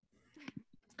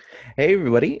Hey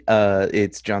everybody,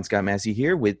 it's John Scott Massey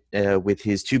here with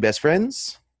his two best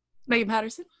friends. Megan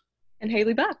Patterson. And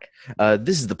Haley Buck.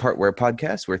 This is the Part Where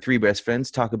podcast, where three best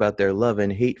friends talk about their love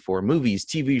and hate for movies,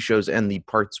 TV shows, and the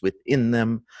parts within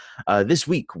them. This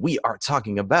week we are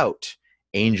talking about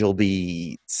Angel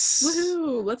Beats.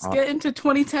 Woohoo! Let's get into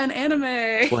 2010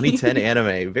 anime. 2010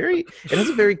 anime. It has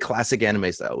a very classic anime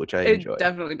style, which I enjoy. It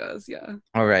definitely does, yeah.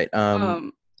 All right.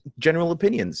 General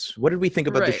opinions. What did we think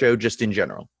about the show just in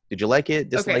general? Did you like it?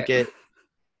 Dislike it?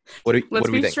 Let's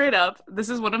be straight up. This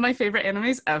is one of my favorite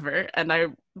animes ever, and I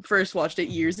first watched it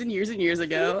years and years and years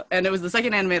ago, and it was the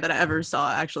second anime that I ever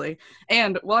saw, actually.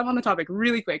 And while I'm on the topic,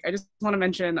 really quick, I just want to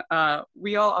mention,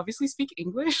 we all obviously speak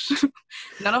English.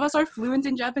 None of us are fluent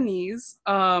in Japanese.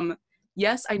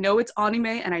 Yes, I know it's anime,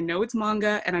 and I know it's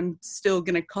manga, and I'm still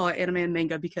gonna call it anime and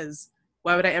manga because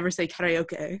why would I ever say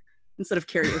karaoke instead of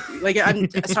karaoke? Like, I'm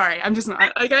sorry, I'm just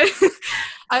not. Like,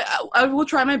 I will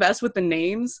try my best with the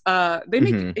names. They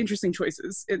make interesting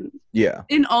choices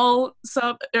in all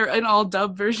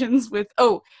dub versions with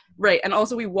and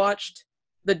also we watched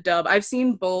the dub. I've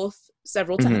seen both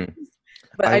several times.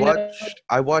 But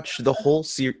I watched the whole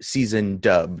season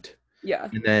dubbed. Yeah.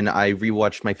 And then I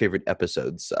rewatched my favorite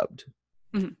episodes subbed.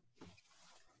 Mm-hmm.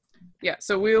 Yeah,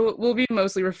 so we'll be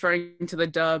mostly referring to the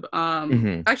dub.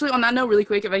 Actually, on that note, really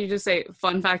quick, if I could just say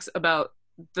fun facts about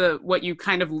what you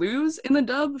kind of lose in the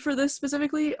dub for this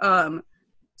specifically.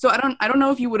 So I don't know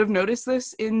if you would have noticed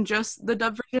this in just the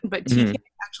dub version, but TK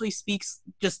actually speaks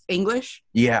just English.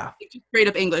 Yeah, straight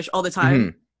up English all the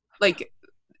time, like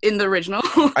in the original.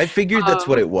 I figured that's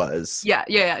what it was.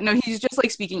 Yeah. No, he's just like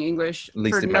speaking English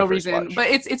for no reason. But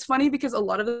it's funny because a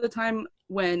lot of the time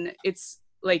when it's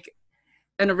like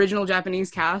an original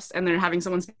Japanese cast and they're having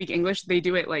someone speak English, they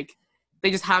do it like they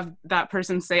just have that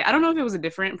person say, I don't know if it was a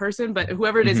different person, but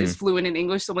whoever it is fluent in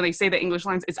English. So when they say the English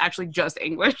lines, it's actually just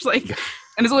English. Like,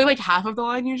 and it's only like half of the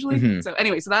line usually. So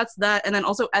anyway, so that's that. And then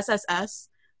also SSS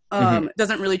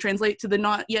doesn't really translate to the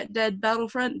not yet dead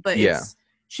Battlefront, but it's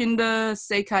Shinda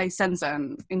Seikai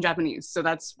Sensen in Japanese. So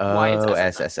that's why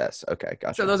it's SSS. Okay,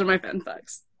 gotcha. So those are my fun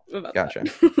facts about gotcha.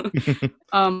 that.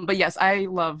 But yes, I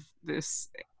love this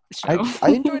show. I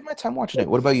enjoyed my time watching it.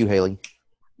 What about you, Haley?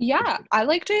 Yeah, I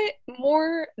liked it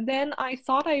more than I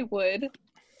thought I would,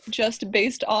 just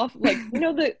based off, like,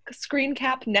 the screen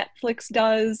cap Netflix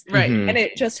does, right? And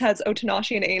it just has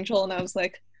Otonashi and Angel, and I was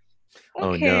like, okay,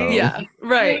 oh, no. Yeah,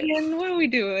 right. Megan, what are we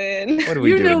doing? What are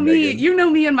we doing, Megan? You know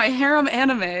me and my harem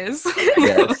animes.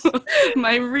 Yes.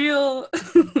 My real.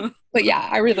 But yeah,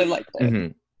 I really liked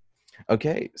it.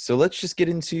 Okay, so let's just get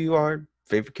into our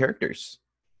favorite characters.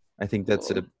 I think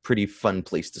that's a pretty fun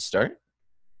place to start.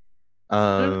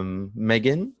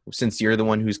 Megan, since you're the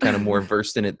one who's kind of more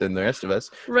versed in it than the rest of us.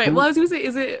 Right. Well, I was gonna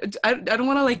say, I don't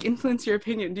want to like influence your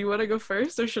opinion. Do you want to go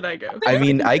first or should I go? I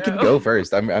mean, I can go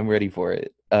first. I'm ready for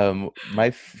it. My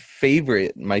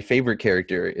favorite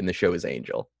character in the show is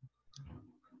Angel.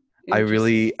 I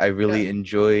really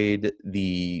enjoyed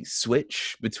the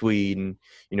switch between,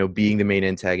 being the main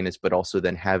antagonist, but also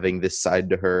then having this side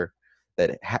to her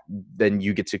that then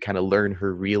you get to kind of learn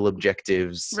her real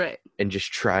objectives, right? And just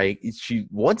try. She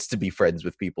wants to be friends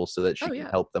with people so that she can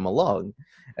help them along,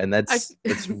 and that's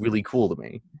really cool to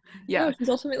me. Yeah, she's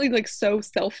ultimately like so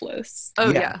selfless.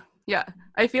 Oh yeah.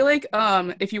 I feel like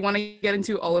if you want to get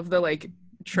into all of the like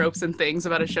tropes and things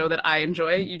about a show that I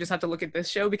enjoy, you just have to look at this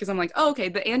show because I'm like, oh, okay,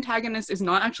 the antagonist is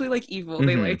not actually like evil.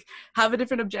 They like have a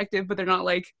different objective, but they're not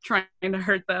like trying to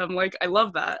hurt them. Like, I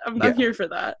love that. I'm here for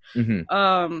that.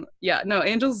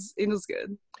 Angel's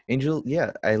good. Angel,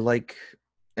 I like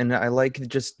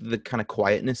just the kind of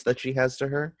quietness that she has to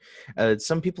her.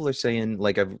 Some people are saying,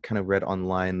 like, I've kind of read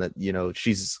online that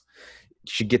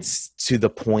she gets to the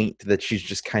point that she's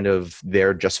just kind of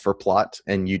there just for plot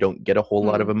and you don't get a whole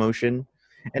lot of emotion.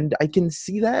 And I can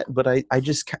see that, but I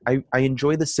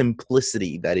enjoy the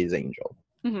simplicity that is Angel.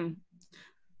 Yeah,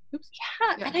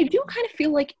 and I do kind of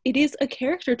feel like it is a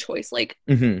character choice. Like,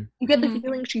 you get the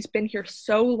feeling she's been here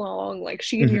so long, like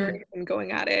she and Yuri have been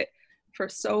going at it for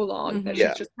so long that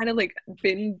she's just kind of like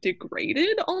been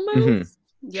degraded almost.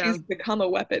 She's become a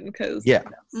weapon because she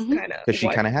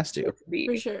kind of has to be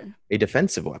for sure a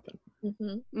defensive weapon.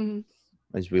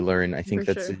 As we learn, I think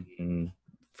that's in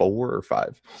 4 or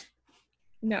 5.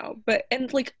 No, but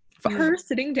and like her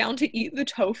sitting down to eat the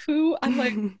tofu, I'm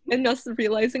like, and us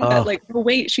realizing that like, oh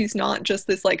wait, she's not just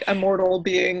this like immortal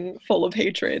being full of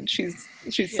hatred. She's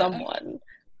someone.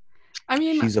 I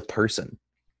mean, she's a person.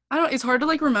 It's hard to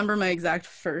like remember my exact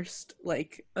first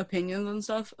like opinions and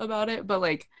stuff about it, but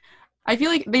like I feel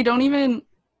like they don't even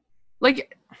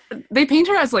like they paint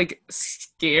her as like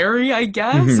scary, I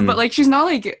guess, but like she's not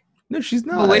like No, she's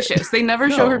not malicious. They never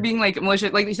show her being like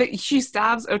malicious. Like she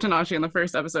stabs Otonashi in the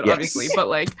first episode, obviously, but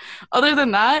like other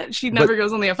than that, she never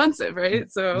goes on the offensive,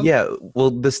 right? So yeah, well,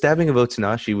 the stabbing of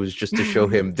Otonashi was just to show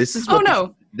him this is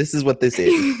what this is what this is.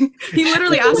 He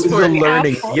literally asked for it.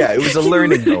 It was a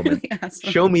learning moment.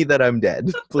 Show me that I'm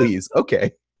dead, please.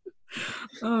 Okay.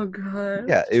 Oh god.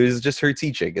 Yeah, it was just her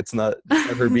teaching. It's not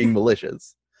her being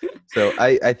malicious. So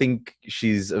I think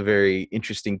she's a very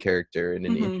interesting character and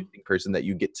an interesting person that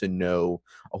you get to know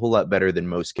a whole lot better than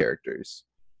most characters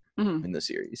in the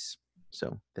series.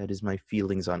 So that is my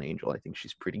feelings on Angel. I think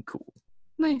she's pretty cool.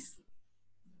 Nice.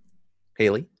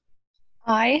 Haley?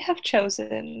 I have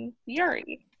chosen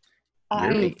Yuri.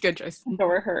 Good choice.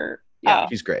 Adore her. Yeah,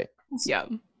 she's great. Yeah.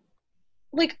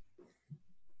 Like,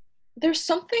 there's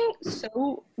something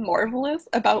so marvelous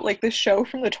about like this show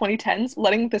from the 2010s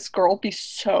letting this girl be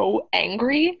so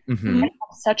angry and have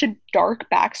such a dark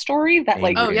backstory that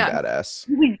like badass.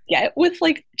 we get with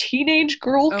like teenage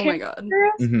girl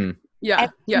characters. My god.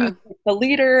 Yeah. The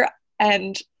leader,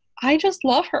 and I just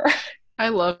love her. I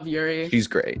love Yuri. She's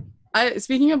great.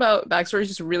 Speaking about backstories,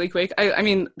 just really quick, I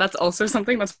mean, that's also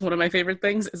something that's one of my favorite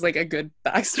things is like a good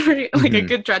backstory, like a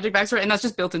good tragic backstory, and that's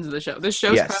just built into the show. This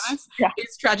show's premise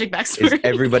is tragic backstory.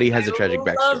 Everybody has a tragic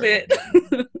backstory. I love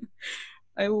it.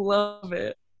 I love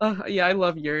it. Yeah, I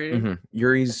love Yuri.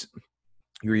 Yuri's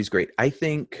great. I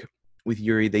think with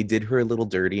Yuri, they did her a little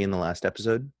dirty in the last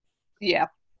episode. Yeah.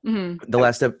 The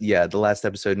last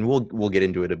episode, and we'll get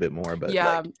into it a bit more, but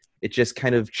like, it just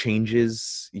kind of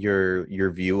changes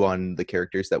your view on the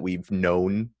characters that we've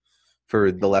known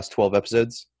for the last 12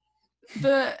 episodes.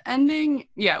 The ending,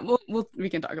 we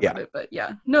can talk about it, but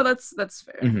no, that's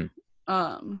fair.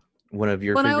 One of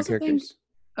your favorite characters?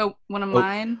 One of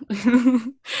mine?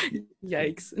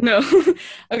 Yikes. No.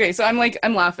 Okay, so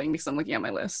I'm laughing because I'm looking at my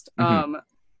list.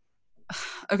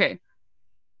 Okay.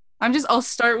 I'll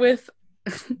start with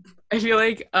I feel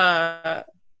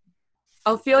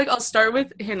like I'll start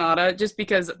with Hinata just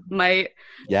because my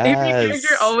favorite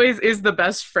character always is the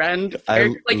best friend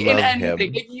character. Like in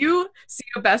anything. If you see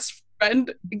a best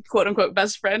friend, quote unquote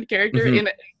best friend character in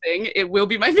anything, it will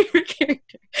be my favorite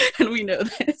character. And we know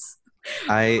this.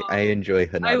 I enjoy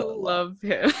Hinata. I love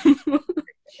him.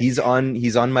 He's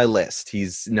on my list.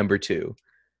 He's number 2.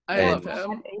 I love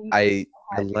him.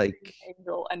 I like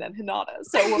Angel and then Hinata.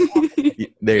 So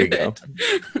there you go.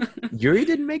 Yuri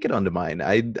didn't make it onto mine.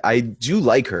 I do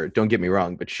like her. Don't get me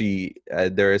wrong, but she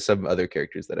there are some other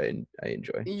characters that I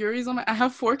enjoy. Yuri's on I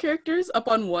have 4 characters up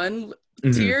on one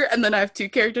tier, and then I have 2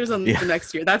 characters on the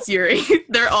next tier. That's Yuri.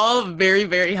 They're all very,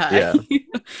 very high. Yeah.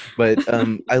 But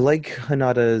I like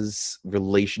Hinata's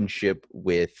relationship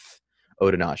with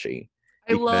Otonashi.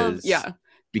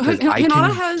 Because I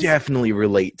can definitely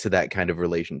relate to that kind of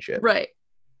relationship. Right.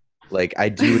 Like I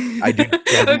do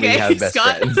definitely have best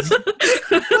friends.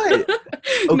 What?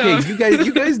 Okay,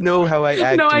 you guys know how I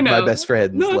act with my best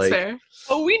friends. No, it's fair.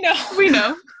 Oh, we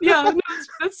know. Yeah, no,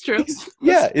 that's true.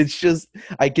 It's just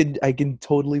I can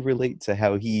totally relate to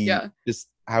how he just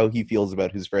how he feels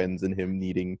about his friends and him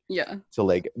needing to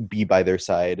like be by their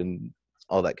side and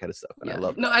all that kind of stuff. And I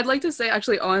love that. No, I'd like to say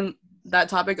actually on that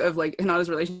topic of like Hinata's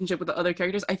relationship with the other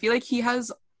characters, I feel like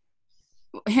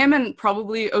him and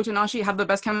probably Otonashi have the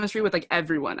best chemistry with like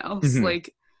everyone else.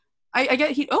 Like I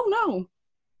get oh no,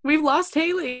 we've lost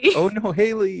Haley. Oh no,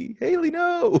 Haley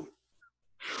no.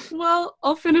 Well,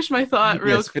 I'll finish my thought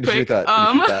real quick. Finish your thought.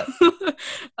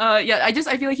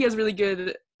 I feel like he has really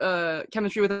good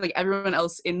chemistry with like everyone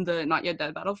else in the Not Yet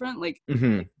Dead Battlefront. Like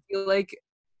I feel like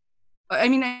I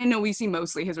mean, I know we see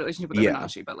mostly his relationship with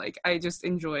Otonashi, but like I just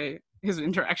enjoy his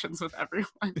interactions with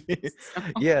everyone. So.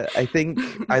 Yeah, I think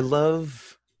I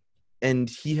love, and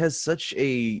he has such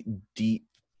a deep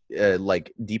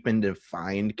and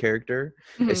defined character,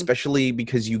 especially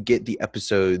because you get the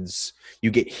episodes,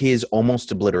 you get his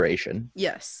almost obliteration.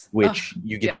 Yes. Which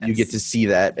you get to see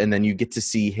that, and then you get to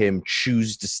see him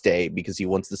choose to stay because he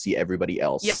wants to see everybody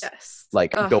else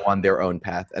go on their own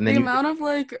path. And then amount of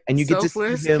like and you get to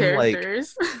see him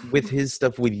characters. Like with his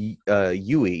stuff with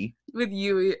Yui. With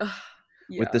Yui.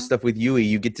 With the stuff with Yui,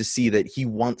 you get to see that he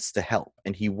wants to help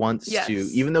and he wants to,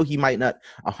 even though he might not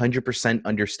 100%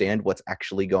 understand what's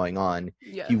actually going on,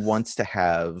 he wants to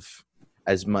have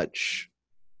as much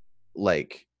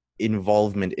like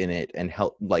involvement in it and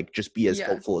help, like just be as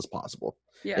helpful as possible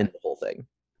in the whole thing,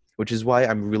 which is why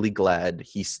I'm really glad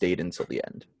he stayed until the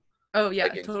end. Oh yeah,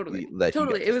 totally.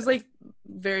 It was like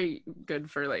very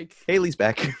good for like Haley's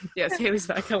back. Yes, Haley's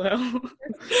back. Hello.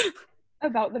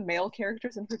 About the male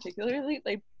characters in particular,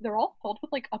 they're all filled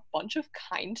with like a bunch of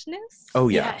kindness. Oh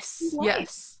yeah.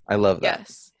 Yes. I love that.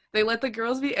 Yes. They let the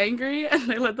girls be angry and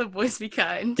they let the boys be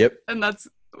kind. Yep. And that's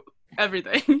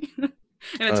everything in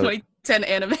a 2010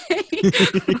 anime.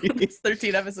 It's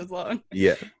 13 episodes long.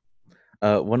 Yeah.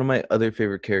 One of my other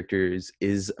favorite characters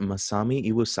is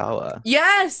Masami Iwasawa.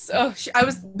 Yes. Oh, I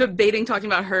was debating talking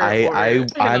about her.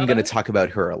 I'm going to talk about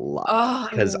her a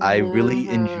lot because I really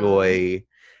enjoy.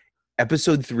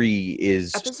 Episode 3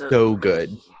 is so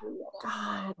good.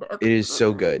 God, it is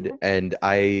so good, and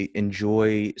I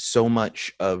enjoy so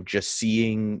much of just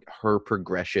seeing her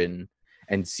progression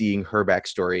and seeing her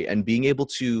backstory and being able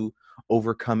to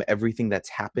overcome everything that's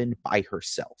happened by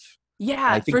herself. Yeah,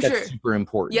 and I think for that's sure. super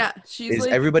important. Yeah, she's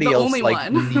like everybody the else only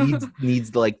like one.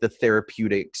 needs like the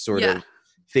therapeutic sort of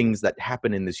things that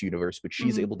happen in this universe, but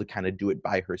she's able to kind of do it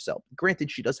by herself. Granted,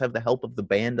 she does have the help of the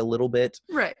band a little bit.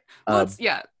 Right. Well,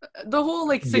 the whole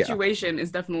like situation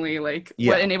is definitely like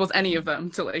what enables any of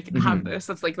them to like have this.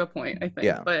 That's like the point, I think.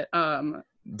 Yeah. But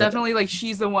definitely like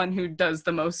she's the one who does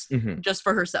the most just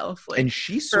for herself. Like, and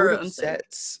she sort of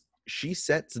sets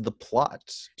the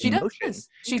plot in motion.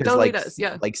 She totally does.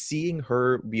 Yeah. Like seeing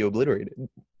her be obliterated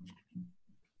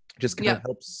just kind of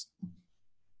helps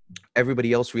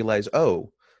everybody else realize, oh,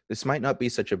 this might not be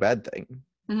such a bad thing.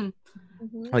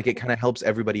 Like it kind of helps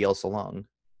everybody else along,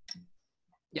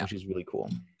 which is really cool.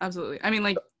 Absolutely. I mean,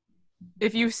 like,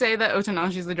 if you say that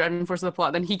Otonashi is the driving force of the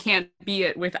plot, then he can't be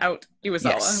it without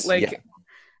Iwasawa.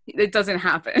 It doesn't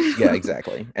happen. Yeah,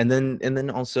 exactly. And then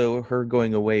also her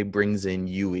going away brings in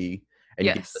Yui and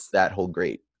gives us that whole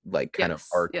great like kind of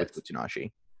arc with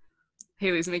Otonashi.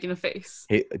 Haley's making a face.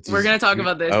 We're gonna talk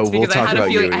about this because I had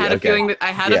a feeling. I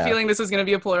had a feeling this was gonna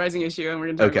be a polarizing issue, and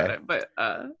we're gonna talk about it. But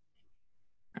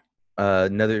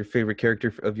another favorite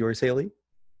character of yours, Haley?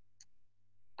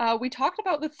 We talked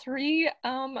about the 3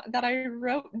 that I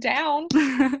wrote down.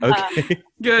 Okay,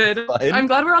 good. Fine. I'm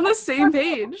glad we're on the same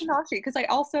page. Otonashi, because I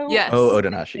also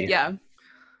Otonashi. Yeah.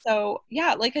 So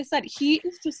yeah, like I said, he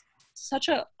is just such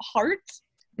a heart.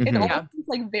 It always is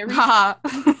like very.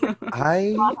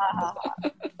 I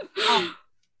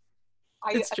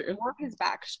adore his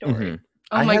backstory.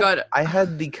 Oh my god! I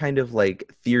had the kind of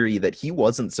like theory that he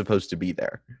wasn't supposed to be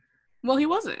there. Well, he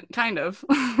wasn't, kind of.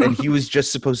 And he was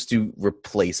just supposed to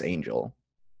replace Angel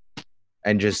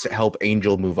and just help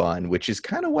Angel move on, which is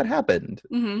kind of what happened.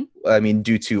 I mean,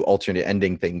 due to alternate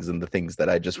ending things and the things that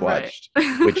I just watched,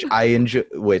 which I enjoy,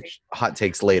 which hot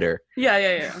takes later.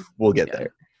 Yeah. We'll get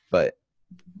there. But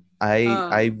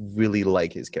I really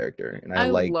like his character, and I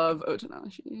love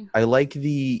Otonashi. I like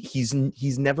he's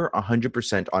never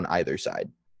 100% on either side.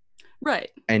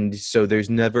 Right. And so there's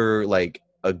never like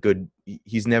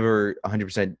he's never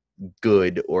 100%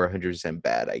 good or 100%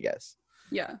 bad, I guess.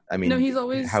 Yeah. I mean, he's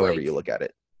always however you look at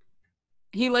it.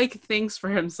 He like thinks for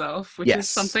himself, which is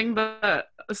something that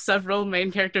several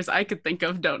main characters I could think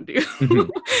of don't do.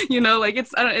 You know, like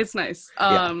it's nice.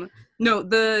 No,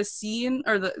 the scene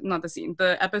or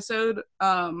the episode,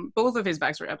 both of his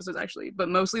backstory episodes actually, but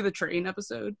mostly the train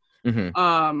episode.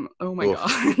 Oh my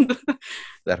god.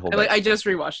 That whole I just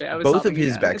rewatched it. Both of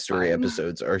his backstory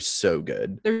episodes are so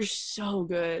good. They're so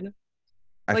good.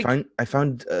 I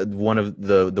found one of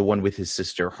the one with his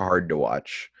sister hard to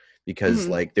watch because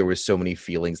like there were so many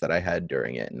feelings that I had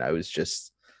during it, and I was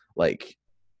just like,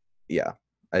 I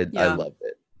loved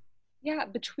it. Yeah,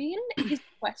 between his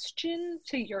question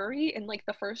to Yuri in like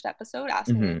the first episode,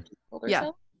 asking her if she killed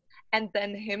herself, and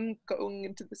then him going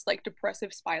into this like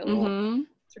depressive spiral.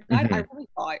 I really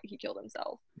thought he killed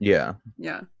himself. Yeah.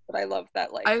 But I love that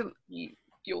he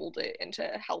fueled it into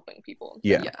helping people.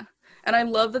 Yeah. And I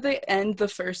love that they end the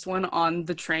first one on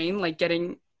the train, like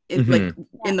getting in, like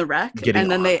in the wreck,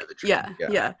 and then they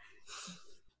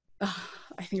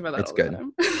I think about that all the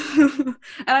time.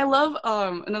 And I love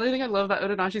another thing I love about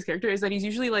Otonashi's character is that he's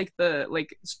usually like the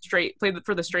played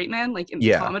for the straight man, like in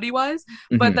comedy wise.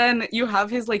 But then you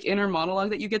have his like inner monologue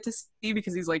that you get to see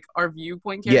because he's like our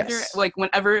viewpoint character. Like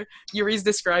whenever Yuri's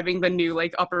describing the new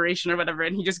like operation or whatever,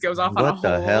 and he just goes off on a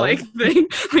whole like thing,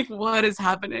 like what is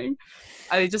happening?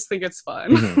 I just think it's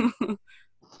fun.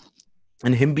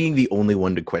 And him being the only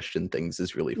one to question things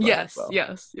is really fun.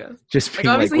 Yes. Just being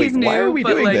like, wait, why are we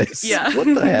doing this? Yeah. What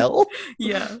the hell?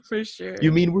 Yeah, for sure.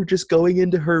 You mean we're just going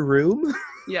into her room?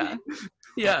 Yeah.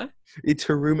 It's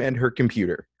her room and her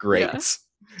computer. Great. Yeah.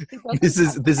 This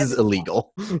is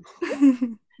illegal.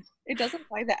 It does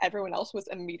imply that everyone else was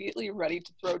immediately ready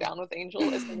to throw down with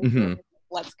Angel as soon as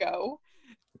let's go.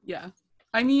 Yeah.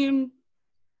 I mean,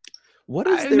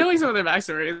 knowing some of their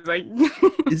backstory is like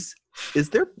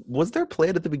was their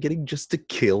plan at the beginning just to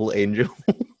kill Angel?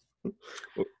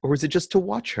 Or was it just to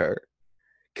watch her?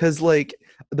 Because, like,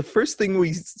 the first thing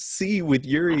we see with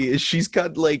Yuri is she's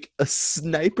got, like, a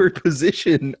sniper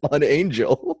position on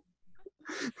Angel.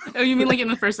 Oh, you mean like in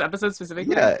the first episode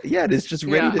specifically? Yeah, and it's just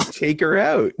ready to take her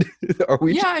out. Are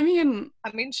we? Yeah, I mean,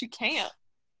 she can't.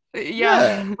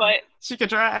 Yeah, but she could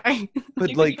try.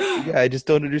 But like, yeah, I just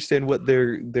don't understand what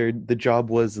the job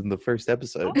was in the first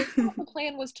episode. The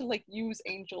plan was to like use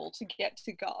Angel to get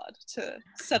to God to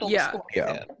settle the score with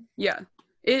him. Yeah.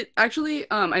 It actually,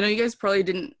 I know you guys probably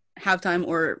didn't have time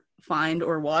or find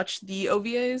or watch the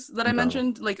OVAs that I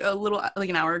mentioned like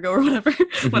an hour ago or whatever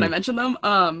when I mentioned them.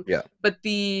 But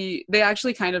they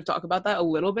actually kind of talk about that a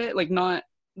little bit, like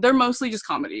they're mostly just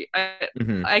comedy.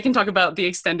 I can talk about the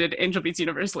extended Angel Beats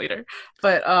universe later,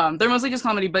 but they're mostly just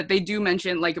comedy, but they do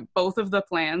mention like both of the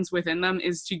plans within them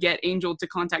is to get Angel to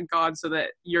contact God so that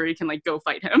Yuri can like go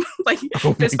fight him, like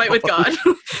fist fight with God.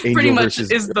 Pretty much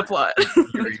is the plot.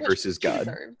 Yuri versus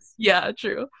God. Yeah,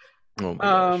 true. Oh my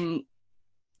gosh.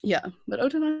 Yeah, but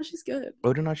Otonashi's good.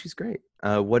 Otonashi's great.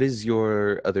 What is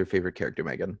your other favorite character,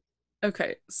 Megan?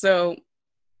 Okay, so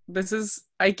this is,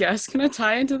 I guess, gonna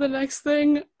tie into the next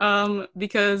thing,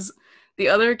 because the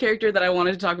other character that I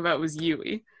wanted to talk about was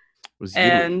Yui.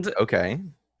 Okay.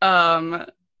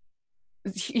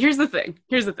 Here's the thing.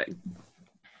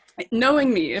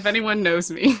 Knowing me, if anyone knows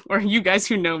me, or you guys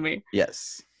who know me,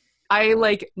 yes, I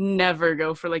like never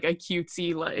go for like a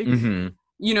cutesy like.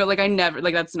 You know, like I never,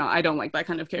 like that's not, I don't like that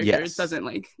kind of character. Yes. It doesn't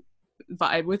like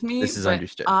vibe with me. This is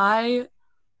understood. I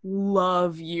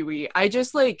love Yui. I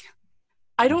just like,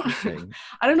 I don't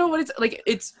know what it's like.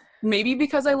 It's maybe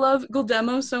because I love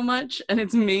Guldemo so much, and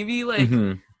it's maybe like,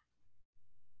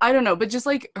 I don't know, but just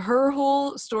like her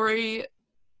whole story,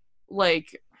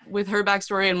 like with her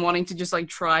backstory and wanting to just like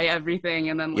try everything,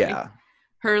 and then like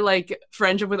her like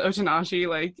friendship with Otonashi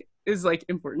like is like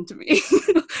important to me.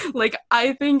 Like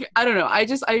I think, I don't know, I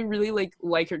really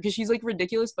like her because she's like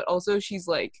ridiculous, but also she's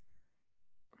like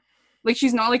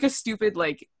she's not like a stupid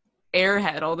like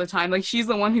airhead all the time. Like she's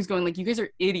the one who's going like, you guys are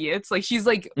idiots. Like she's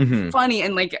like funny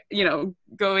and like, you know,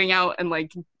 going out and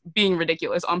like being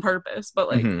ridiculous on purpose, but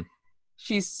like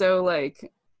she's so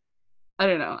like, I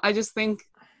don't know, I just think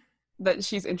that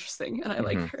she's interesting and I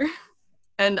like her,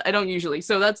 and I don't usually,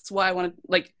 so that's why I want to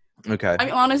like, okay, I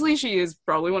mean honestly she is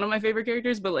probably one of my favorite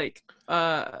characters, but like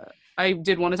I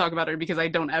did want to talk about her because I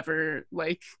don't ever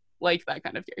like that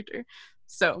kind of character.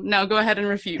 So now go ahead and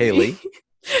refute Haley.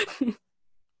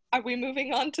 Are we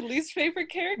moving on to least favorite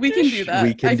character? We can do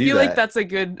that. I feel like that's a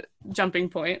good jumping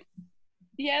point.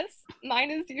 Yes,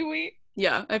 mine is Yui.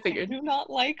 Yeah, I figured. I do not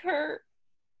like her.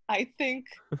 I think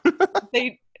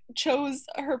they chose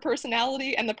her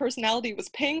personality and the personality was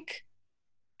pink,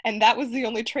 and that was the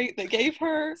only trait they gave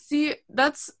her. See,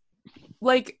 that's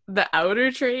like the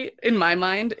outer trait in my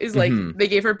mind is like they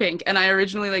gave her pink, and I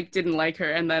originally like didn't like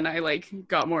her, and then I like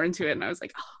got more into it and I was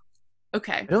like, oh,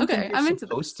 okay, I'm into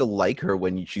supposed to like her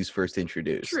when she's first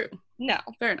introduced. True. No,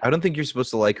 fair enough. I don't think you're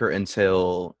supposed to like her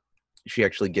until she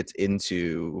actually gets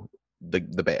into the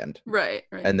band, right,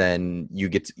 and then you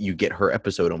get her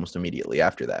episode almost immediately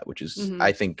after that, which is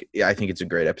I think it's a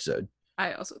great episode.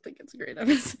 I also think it's a great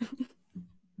episode.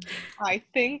 I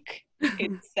think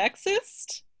it's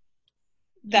sexist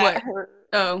that her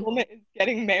woman is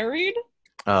getting married.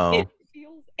 It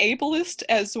feels ableist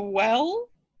as well,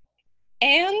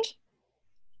 and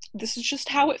this is just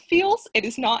how it feels. It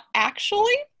is not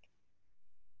actually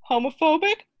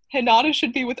homophobic. Hinata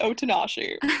should be with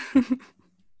Otonashi.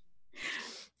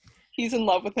 He's in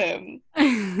love with him.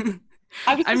 I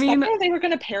was expecting they were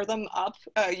going to pair them up,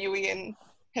 Yui and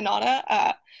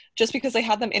Hinata, just because they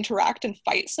had them interact and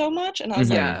fight so much, and I was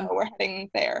like, oh, we're heading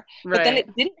there. Right. But then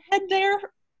it didn't head there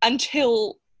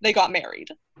until they got married.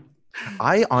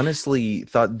 I honestly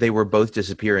thought they were both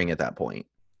disappearing at that point.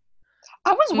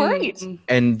 I was worried.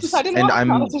 And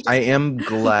I am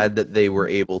glad that they were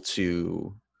able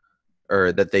to,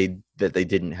 or that they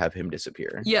didn't have him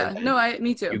disappear. Yeah,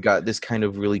 me too. You got this kind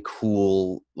of really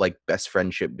cool like best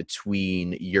friendship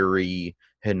between Yuri,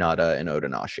 Hinata, and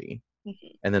Otonashi.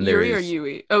 And then Yuri or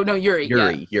Yui? Oh no, Yuri.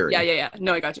 Yuri. Yeah.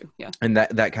 No, I got you. Yeah. And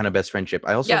that kind of best friendship.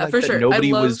 I also like that sure.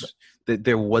 That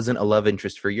there wasn't a love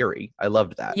interest for Yuri. I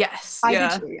loved that. Yes. I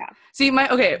did too, yeah. See,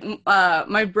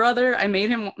 my brother, I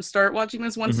made him start watching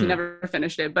this once. He never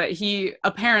finished it, but he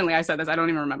apparently, I said this, I don't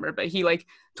even remember, but he like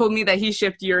told me that he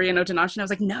shipped Yuri and Otonashi, and I was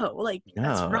like, no, like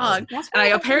that's wrong. And I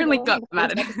apparently got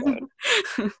mad at him.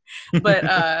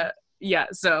 But yeah,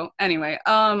 so anyway,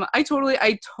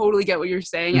 I totally get what you're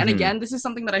saying. And again, this is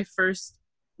something that I first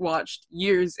watched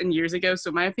years and years ago,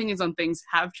 so my opinions on things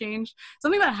have changed.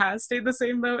 Something that has stayed the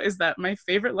same, though, is that my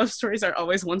favorite love stories are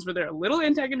always ones where they're a little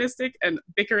antagonistic and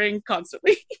bickering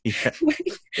constantly. Yeah.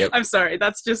 Yep. I'm sorry,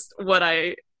 that's just what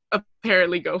I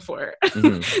apparently go for.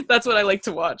 Mm-hmm. That's what I like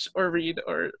to watch or read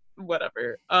or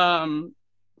whatever.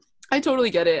 I totally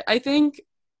get it. I think,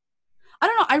 I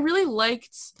don't know, I really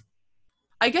liked,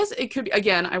 I guess it could be,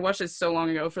 again, I watched it so long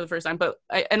ago for the first time, but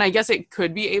I guess it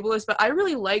could be ableist, but I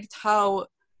really liked how,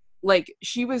 like,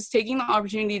 she was taking the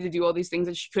opportunity to do all these things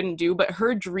that she couldn't do, but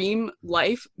her dream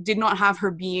life did not have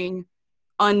her being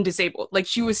undisabled. Like,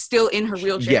 she was still in her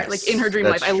wheelchair, yes, like, in her dream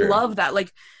life. True. I love that.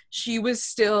 Like, she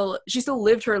still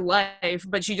lived her life,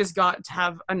 but she just got to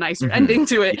have a nicer mm-hmm. ending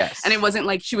to it. Yes. And it wasn't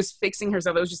like she was fixing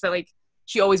herself. It was just that, like,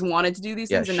 she always wanted to do these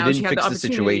things, and now she had the opportunity.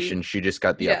 The situation. She just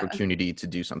got the opportunity to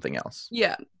do something else.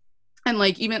 Yeah, and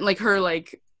like even like her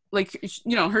like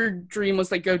you know, her dream was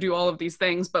like go do all of these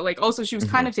things, but like also she was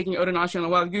mm-hmm. kind of taking Otonashi on a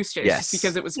wild goose chase just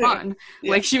because it was fun.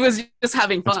 Yeah. Like she was just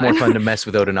having fun. It's more fun to mess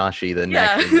with Otonashi than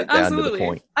actually get down to the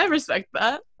point. I respect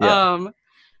that. Yeah.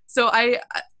 So I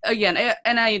you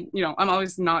know, I'm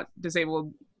always not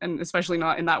disabled, and especially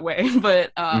not in that way,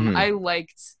 but mm-hmm. I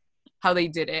liked how they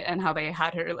did it and how they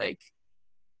had her like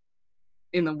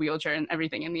in the wheelchair and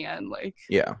everything in the end. Like,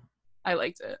 yeah, I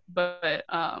liked it, but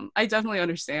I definitely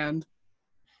understand.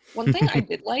 One thing I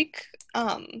did like,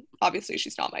 obviously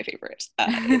she's not my favorite,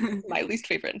 my least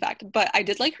favorite in fact, but I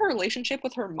did like her relationship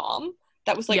with her mom.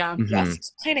 That was like mm-hmm.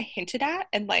 just kind of hinted at,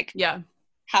 and like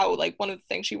how like one of the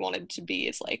things she wanted to be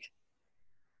is like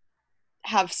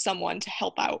have someone to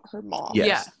help out her mom.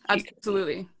 Yes. Yeah,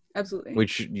 absolutely.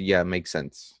 Which makes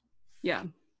sense. Yeah,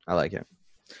 I like it.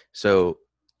 So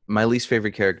my least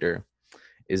favorite character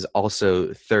is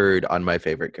also third on my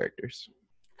favorite characters.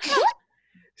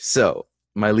 So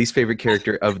my least favorite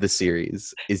character of the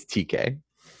series is TK.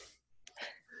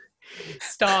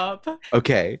 Stop.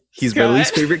 Okay, he's Scott. My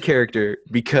least favorite character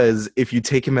because if you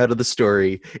take him out of the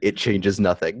story, it changes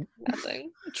nothing.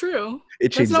 Nothing. True.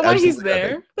 It changes. That's not why he's there.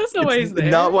 Nothing. That's not why he's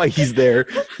there. Not why he's there.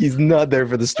 He's not there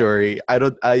for the story.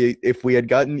 If we had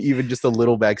gotten even just a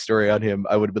little backstory on him,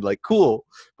 I would have been like, cool.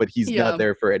 But he's not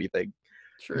there for anything.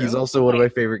 True. He's also one of my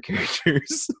favorite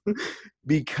characters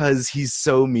because he's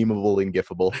so memeable and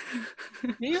gifable.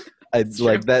 Yeah,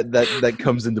 like that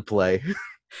comes into play.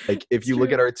 Like if you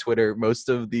look at our Twitter, most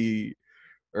of the,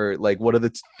 or like one of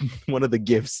the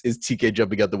gifs is TK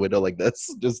jumping out the window like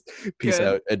this, just peace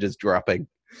out and just dropping.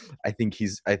 I think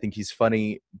he's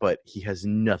funny, but he has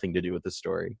nothing to do with the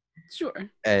story. Sure.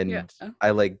 And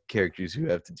I like characters who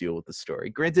have to deal with the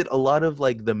story. Granted, a lot of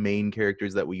like the main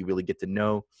characters that we really get to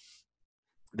know,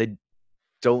 they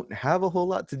don't have a whole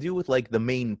lot to do with like the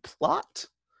main plot.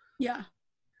 Yeah.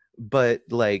 But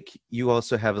like you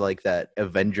also have like that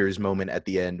Avengers moment at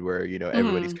the end where, you know,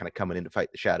 everybody's kind of coming in to fight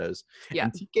the shadows. Yeah.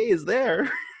 And TK is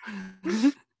there.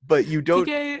 But you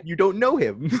don't know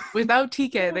him. Without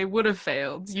TK, they would have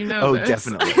failed. You know this.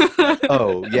 Definitely.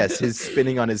 Oh, yes, his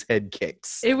spinning on his head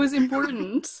kicks. It was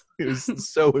important. It was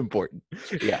so important.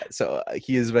 Yeah, so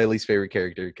he is my least favorite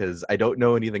character because I don't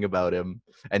know anything about him,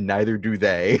 and neither do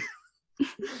they.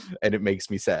 And it makes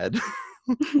me sad.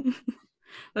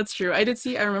 That's true. I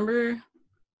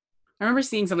remember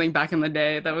seeing something back in the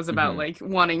day that was about like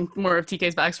wanting more of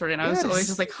TK's backstory, and I was always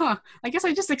just like, I guess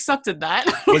I just accepted that.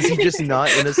 Was he just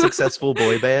not in a successful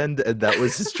boy band and that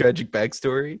was his tragic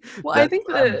backstory? Well, I'm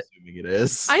assuming it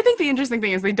is. I think the interesting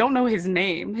thing is they don't know his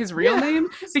name, his real name,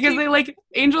 because they like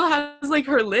Angel has like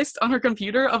her list on her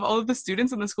computer of all of the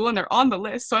students in the school and they're on the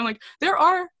list. So I'm like, there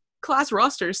are class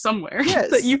rosters somewhere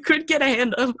that you could get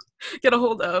a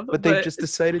hold of. But they just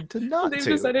decided to not They've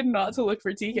decided not to look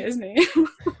for TK's name.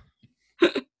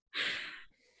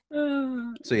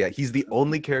 So yeah, he's the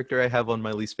only character I have on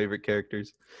my least favorite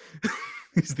characters.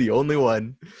 He's the only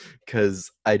one because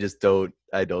I don't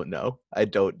know. I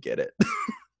don't get it.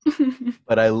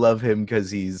 But I love him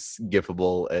because he's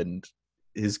gifable and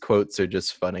his quotes are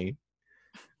just funny.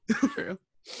 True.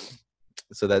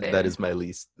 So that is my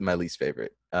least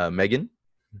favorite. Megan?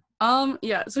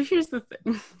 Yeah, so here's the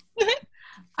thing.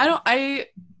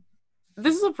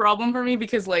 This is a problem for me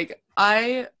because like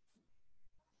I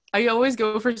always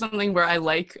go for something where I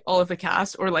like all of the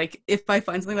cast, or like if I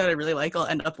find something that I really like, I'll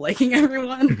end up liking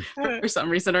everyone for some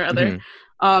reason or other.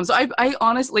 Mm-hmm. So I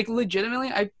honestly, like legitimately,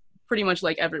 I pretty much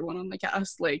like everyone on the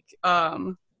cast. Like,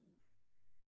 but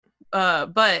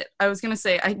I was gonna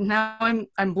say I'm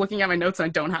looking at my notes and I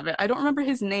don't have it. I don't remember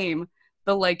his name.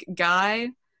 The like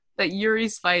guy that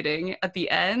Yuri's fighting at the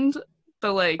end.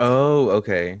 The like. Oh,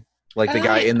 okay. Like the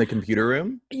guy in the computer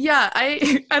room? Yeah,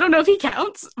 I don't know if he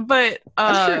counts, but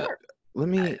sure.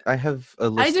 I have a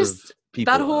list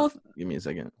people. That whole give me a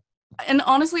second. And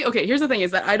honestly, okay, here's the thing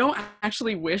is that I don't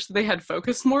actually wish they had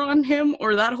focused more on him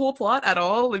or that whole plot at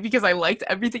all, because I liked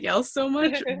everything else so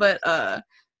much. But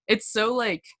it's so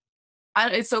like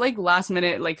last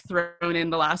minute, like thrown in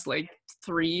the last like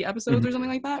 3 episodes or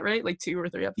something like that, right? Like 2 or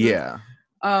 3 episodes. Yeah.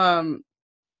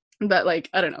 But like,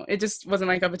 I don't know, it just wasn't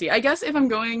my cup of tea. I guess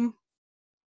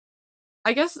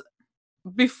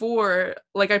before,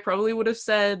 like, I probably would have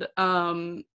said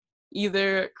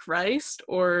either Christ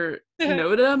or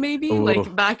Noda, maybe. Ooh.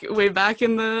 Like way back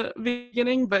in the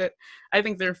beginning, but I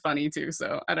think they're funny too,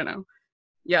 so I don't know.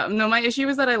 Yeah, no, my issue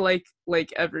is that I like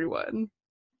everyone.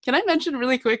 Can I mention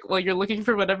really quick while you're looking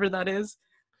for whatever that is?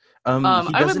 He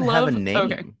doesn't have a name.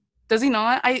 Okay. Does he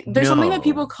not? There's something that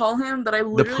people call him that I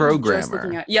literally was just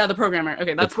looking at. Yeah, the programmer.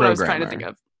 Okay, that's what I was trying to think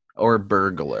of. Or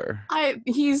burglar.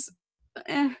 He's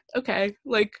okay.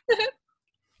 Like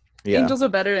Angel's a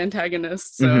better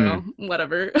antagonist, so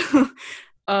whatever.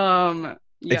 Yeah.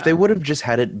 If they would have just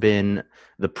had it been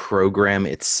the program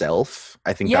itself,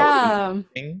 I think that would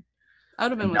be interesting. I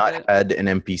would have been not had an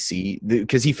NPC,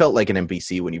 because he felt like an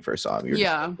NPC when you first saw him.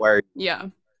 Yeah.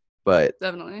 But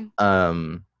definitely.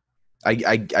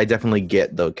 I definitely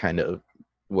get the kind of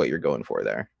what you're going for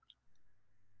there.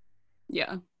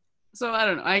 Yeah. So I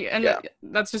don't know.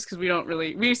 That's just because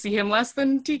we see him less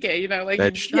than TK, you know, like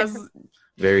that's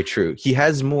very true. He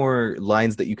has more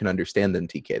lines that you can understand than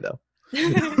TK though.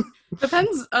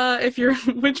 Depends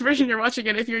which version you're watching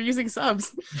it, if you're using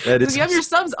subs. If you have your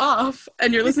subs off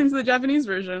and you're listening to the Japanese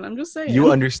version, I'm just saying. You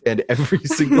understand every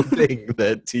single thing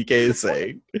that TK is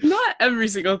saying. Not every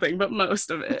single thing, but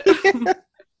most of it.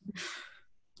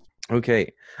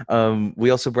 Okay. We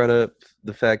also brought up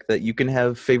the fact that you can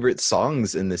have favorite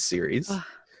songs in this series.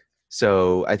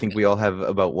 So I think we all have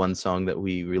about one song that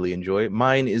we really enjoy.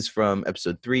 Mine is from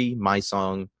episode 3, My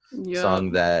Song.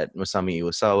 Song that Masami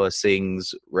Iwasawa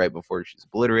sings right before she's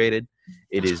obliterated.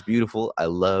 It is beautiful. I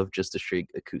love Just a Straight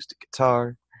acoustic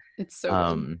guitar. It's so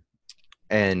good.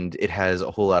 And it has a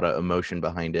whole lot of emotion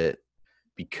behind it,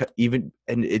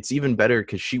 and it's even better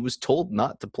because she was told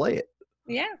not to play it.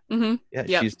 Yeah. Mm-hmm.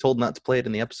 Yeah, she's told not to play it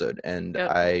in the episode, and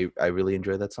I really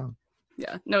enjoy that song.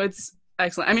 Yeah, no, it's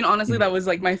excellent. I mean, honestly, that was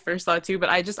like my first thought too, but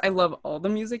I love all the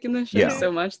music in this show so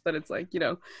much that it's like, you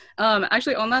know.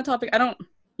 Actually, on that topic,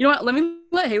 you know what?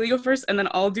 Let Haley go first, and then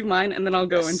I'll do mine, and then I'll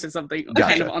go into something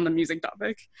kind of on the music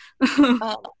topic.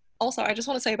 Also, I just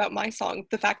want to say about My Song,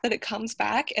 the fact that it comes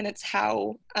back and it's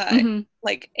how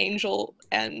like Angel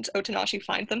and Otonashi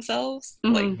find themselves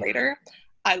like later.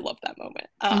 I love that moment.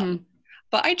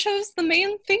 But I chose the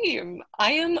main theme.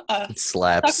 I am a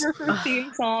sucker for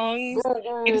theme songs.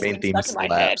 It has been stuck in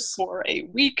my head for a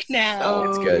week now.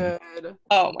 It's good.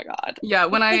 Oh my god. Yeah,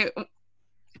 when I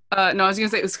I was gonna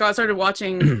say Scott started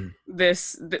watching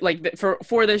this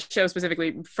for this show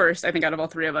specifically first, I think, out of all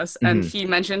 3 of us, and he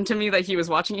mentioned to me that he was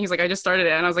watching it. He's like, I just started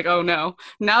it, and I was like, oh no,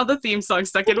 now the theme song's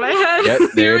stuck in my head.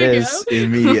 Yep, there it is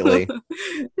immediately.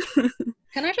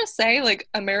 Can I just say, like,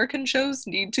 American shows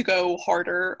need to go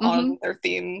harder on their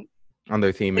theme and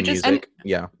music.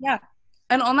 Yeah.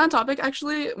 And on that topic,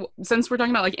 actually, since we're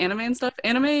talking about like anime and stuff,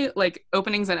 anime like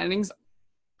openings and endings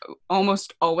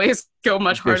almost always go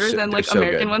much harder than like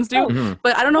American ones do.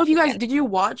 But I don't know if you guys did you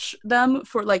watch them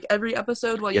for like every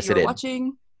episode while you were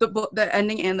watching the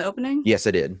ending and the opening? Yes,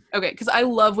 I did. Okay, because I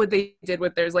love what they did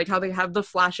with theirs, like how they have the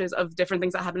flashes of different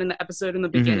things that happen in the episode in the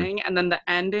beginning, and then the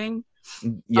ending.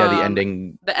 Yeah, the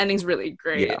ending. The ending's really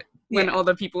great when all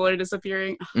the people are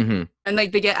disappearing, and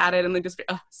like they get added and they disappear.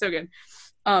 Oh, so good.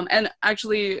 And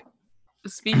actually,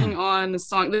 speaking on the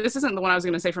song, this isn't the one I was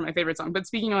going to say for my favorite song, but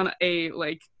speaking on a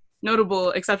like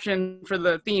notable exception for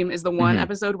the theme is the one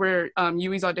episode where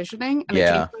Yui's auditioning and they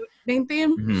change the main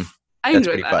theme. I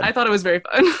enjoyed that. Fun. I thought it was very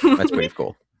fun. That's pretty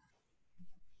cool.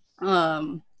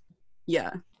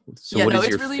 Yeah. So what is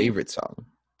your favorite song?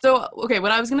 So, okay,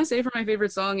 what I was going to say for my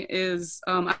favorite song is,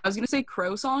 I was going to say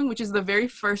Crow Song, which is the very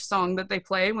first song that they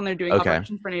play when they're doing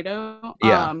Operation Tornado.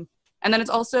 Yeah. And then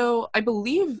it's also, I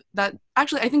believe that,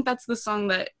 actually, I think that's the song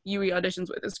that Yui auditions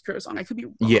with is Crow Song. I could be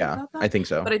wrong about that, I think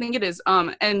so. But I think it is.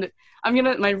 And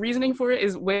my reasoning for it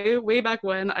is way back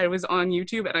when I was on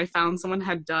YouTube and I found someone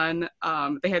had done,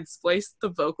 they had spliced the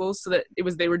vocals so that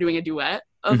they were doing a duet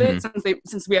of it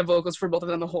since we have vocals for both of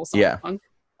them the whole song. Yeah.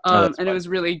 And fun. It was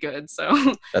really good.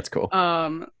 So that's cool.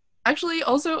 Actually,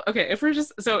 also, okay, if we're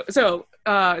just so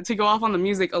to go off on the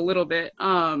music a little bit,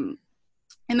 in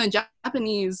the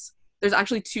Japanese, there's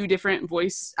actually 2 different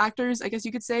voice actors, I guess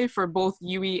you could say, for both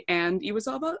Yui and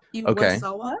Iwasawa. Okay.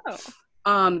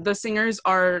 The singers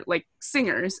are like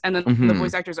singers, and then the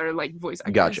voice actors are like voice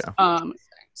actors. Gotcha.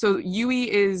 So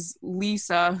Yui is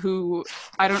Lisa, who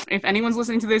I don't, if anyone's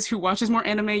listening to this who watches more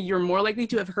anime, you're more likely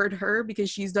to have heard her because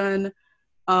she's done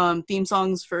theme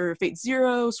songs for Fate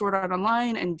Zero, Sword Art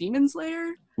Online, and Demon Slayer.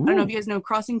 Ooh. I don't know if you guys know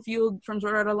Crossing Field from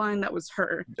Sword Art Online. That was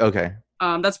her. Okay.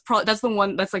 That's the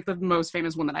one that's like the most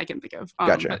famous one that I can think of.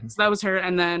 Gotcha. So that was her,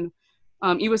 and then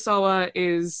Iwasawa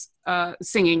is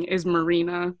singing is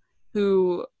Marina,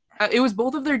 who it was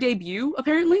both of their debut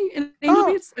apparently in Angel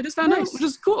Beats. I just found out, which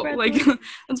is cool. Like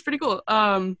that's pretty cool.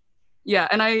 Yeah,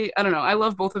 and I don't know. I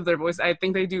love both of their voices. I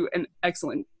think they do an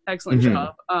excellent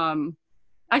job.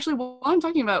 Actually, while I'm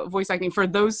talking about voice acting for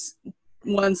those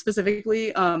ones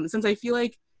specifically, since I feel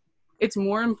like it's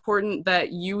more important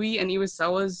that Yui and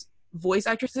Iwasawa's voice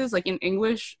actresses, like in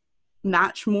English,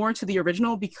 match more to the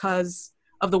original because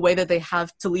of the way that they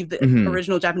have to leave the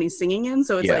original Japanese singing in.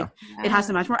 So it's like, it has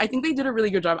to match more. I think they did a really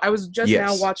good job. I was just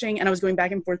now watching, and I was going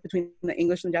back and forth between the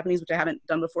English and the Japanese, which I haven't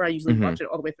done before. I usually watch it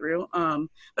all the way through.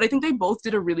 But I think they both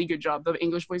did a really good job, the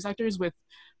English voice actors, with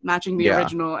matching the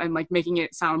original and like making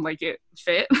it sound like it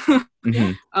fit,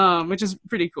 which is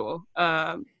pretty cool.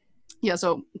 Yeah,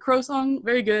 so Crow Song,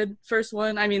 very good. First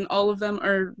one, I mean, all of them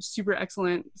are super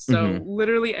excellent. So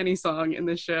literally any song in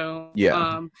this show.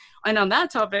 Yeah. And on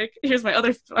that topic, here's my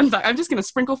other fun fact. I'm just gonna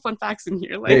sprinkle fun facts in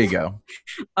here. Like, there you go.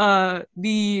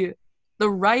 The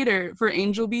writer for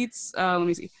Angel Beats, let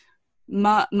me see,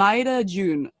 Maeda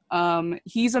Jun.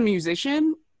 He's a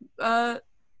musician,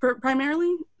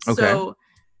 primarily. Okay. So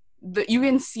you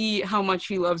can see how much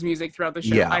he loves music throughout the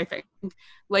show. I think,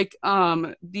 like,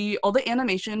 all the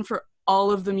animation for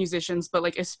all of the musicians, but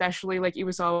like especially like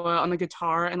Iwasawa on the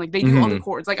guitar, and like they do all the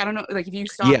chords. Like I don't know, like if you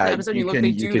stop the episode and you look,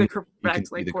 they do the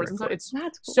correct like chords and stuff. It's cool.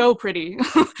 So pretty.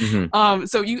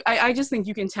 So I just think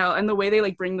you can tell, and the way they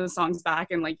like bring the songs back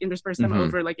and like intersperse them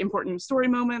over like important story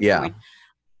moments. Yeah. And,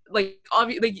 like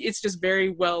obviously, like, it's just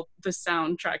very well. The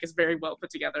soundtrack is very well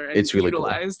put together and it's really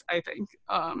utilized. Cool. I think,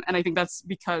 and I think that's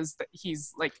because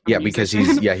he's like because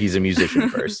he's a musician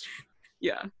first.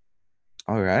 Yeah.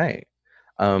 All right.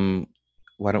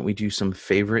 Why don't we do some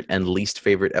favorite and least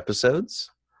favorite episodes?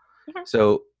 Yeah.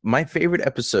 So my favorite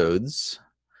episodes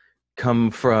come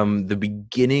from the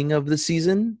beginning of the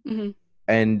season,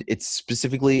 and it's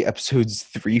specifically episodes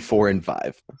 3, 4, and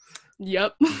 5.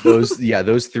 Yep.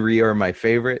 those 3 are my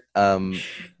favorite.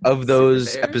 Of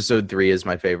those, episode 3 is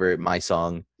my favorite. My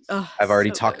song. I've already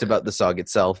talked about the song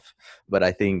itself, but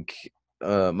I think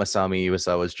Masami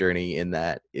Iwasawa's journey in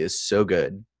that is so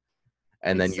good.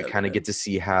 And then you kind of get to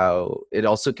see how it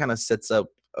also kind of sets up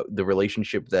the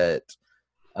relationship that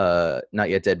Not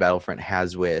Yet Dead Battlefront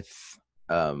has with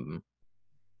Angel,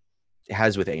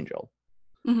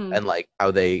 and like how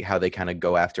they kind of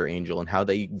go after Angel and how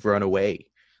they run away.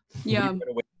 Yeah, run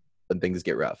away when things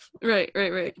get rough. Right.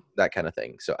 That kind of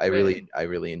thing. So I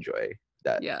really enjoy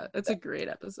that. Yeah, it's a great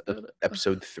episode.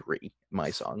 Episode 3, My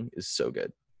Song, is so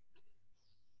good.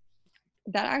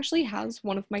 That actually has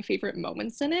one of my favorite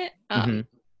moments in it. I'm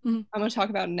going to talk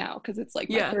about it now because it's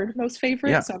like my third most favorite.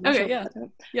 Yeah. So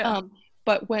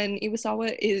but when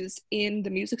Iwasawa is in the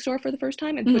music store for the first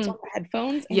time and puts on the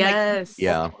headphones, and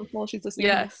while she's listening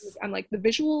to music, and like the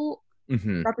visual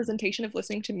representation of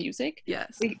listening to music,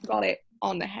 we got it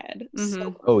on the head.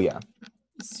 So oh yeah,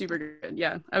 super good.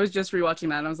 Yeah, I was just rewatching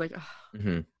that and I was like,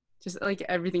 just like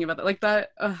everything about that, like that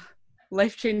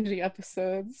life-changing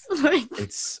episodes. Like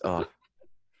it's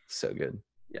so good.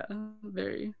 Yeah,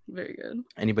 very, very good.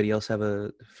 Anybody else have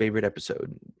a favorite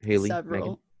episode? Haley?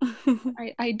 Several.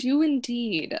 I do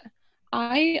indeed.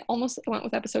 I almost went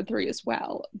with episode 3 as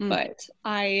well, but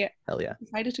I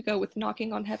decided to go with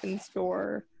Knocking on Heaven's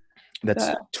Door. That's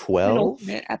 12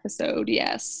 episode.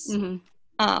 Yes.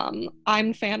 I'm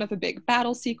a fan of a big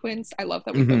battle sequence. I love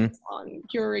that we focus on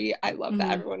Yuri. I love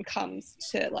that everyone comes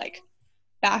to like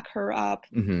back her up.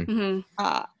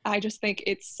 I just think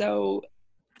it's so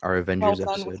our Avengers well done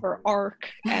episode with her arc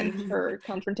and her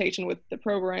confrontation with the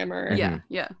programmer.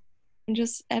 Yeah. And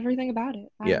just everything about it.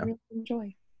 I really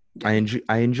enjoy. I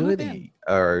enjoy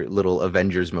our little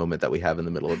Avengers moment that we have in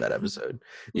the middle of that episode.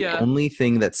 The only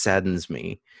thing that saddens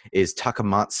me is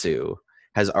Takamatsu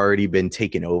has already been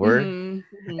taken over,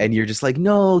 and you're just like,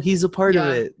 no, he's a part of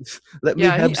it. Let me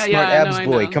have smart abs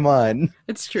boy. Come on.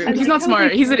 It's true. He's not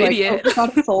smart. He's an idiot. Oh,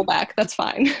 got his soul back. That's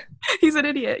fine. He's an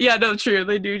idiot. Yeah, no, true.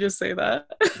 They do just say that.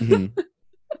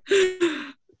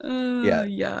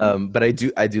 But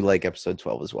I do like episode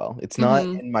 12 as well. It's not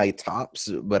in my tops,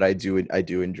 but I do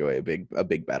enjoy a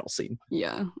big battle scene.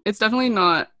 Yeah, it's definitely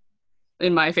not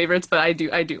in my favorites, but I do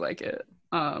like it.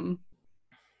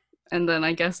 And then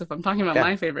I guess if I'm talking about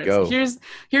my favorites, go.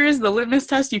 here is the litmus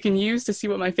test you can use to see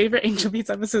what my favorite Angel Beats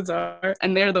episodes are,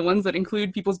 and they're the ones that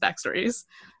include people's backstories.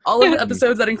 All of the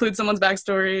episodes that include someone's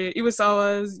backstory,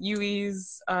 Iwasawa's,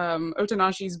 Yui's,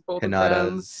 Otonashi's, both of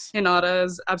them,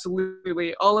 Hinata's,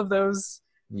 absolutely, all of those.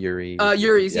 Yuri's,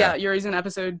 Yuri's in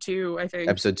episode 2, I think.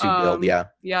 Episode 2 build, yeah.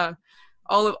 Yeah.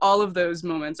 All of those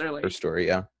moments are like her story,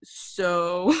 yeah.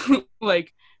 So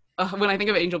like when I think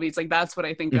of Angel Beats, like that's what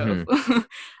I think of.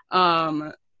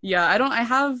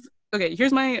 Okay,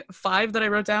 here's my 5 that I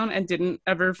wrote down and didn't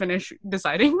ever finish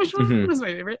deciding which one was my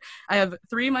favorite. I have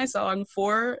 3 My Song,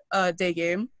 4 Day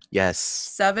Game. Yes.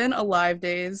 7 Alive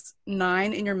Days,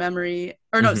 9 In Your Memory,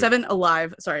 or no, 7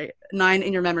 Alive, sorry, 9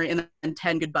 In Your Memory, and then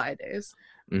 10 Goodbye Days.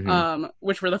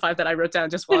 Which were the 5 that I wrote down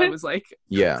just while I was like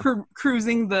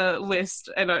cruising the list,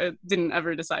 and I didn't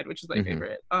ever decide which is my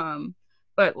favorite.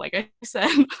 But like I said,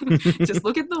 just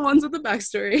look at the ones with the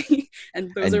backstory,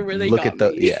 and those are where they look at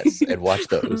yes, and watch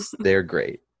those. They're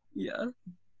great. Yeah.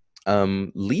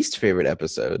 Least favorite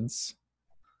episodes.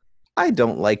 I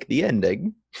don't like the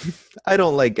ending. I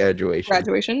don't like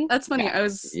graduation. That's funny. I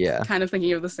was kind of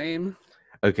thinking of the same.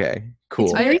 Okay, cool.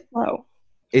 It's very slow.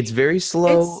 It's very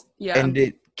slow, and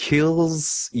it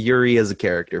kills Yuri as a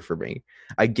character for me.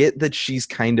 I get that she's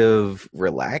kind of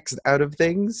relaxed out of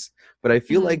things, but I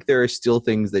feel like there are still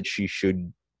things that she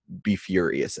should be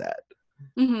furious at.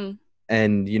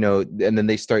 And, you know, and then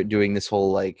they start doing this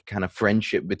whole, like, kind of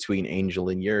friendship between Angel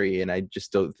and Yuri, and I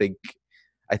just don't think...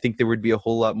 I think there would be a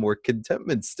whole lot more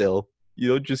contentment still. You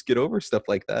don't just get over stuff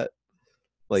like that.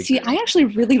 Like, see, I actually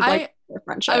really like their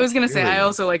friendship. I was going to say, I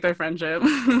also like their friendship.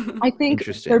 I think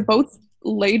they're both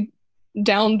laid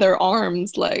down their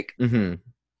arms, like,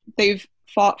 they've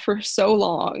fought for so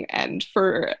long and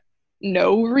for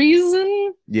no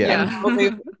reason. Yeah. And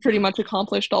they've pretty much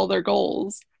accomplished all their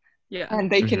goals. Yeah.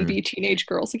 And they can be teenage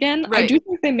girls again. Right. I do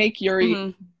think they make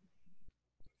Yuri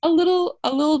a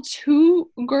little too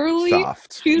girly.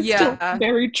 Soft. She's still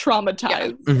very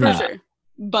traumatized. Yeah, for sure.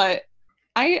 But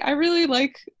I really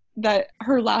like that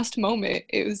her last moment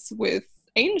is with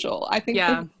Angel. I think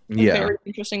that's a very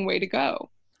interesting way to go.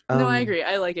 No, I agree.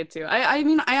 I like it too. I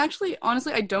mean, I actually,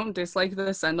 honestly, I don't dislike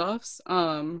the send-offs.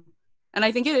 And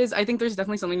I think there's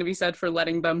definitely something to be said for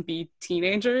letting them be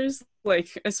teenagers, like,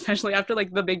 especially after,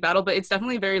 like, the big battle. But it's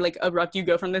definitely very, like, abrupt. You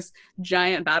go from this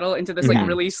giant battle into this, like,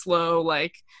 really slow,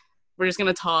 like, we're just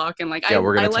going to talk. And, like, I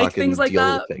like things like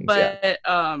that. But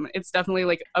it's definitely,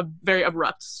 like, a very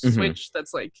abrupt switch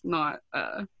that's, like, not,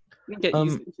 get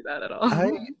used to that at all.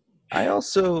 I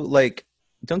also, like,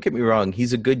 don't get me wrong,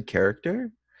 he's a good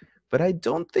character, but I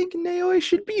don't think Naoi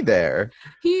should be there.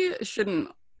 He shouldn't.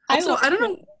 Also, I don't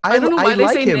know. I don't know why they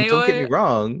like say him. Naoi. Don't get me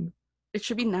wrong. It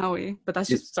should be Naoi, but that's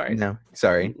just sorry. No,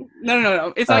 sorry.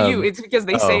 No. It's not you. It's because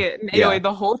they say it Naoi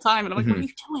the whole time, and I'm like, what are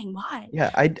you doing? Why?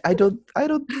 Yeah, I don't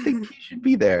think he should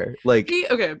be there. Like,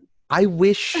 I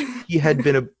wish he had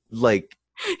been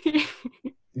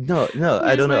No,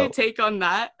 I don't know. Here's my take on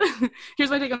that.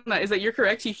 Is that you're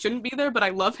correct. He shouldn't be there, but I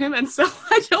love him, and so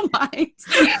I don't mind.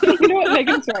 You know what?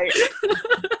 Megan's right.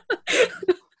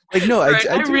 Like, no,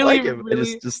 I do really like him. Really...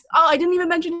 It's just... Oh, I didn't even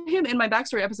mention him in my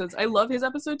backstory episodes. I love his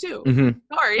episode too.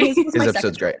 Sorry. His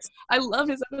episode's great. I love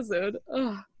his episode.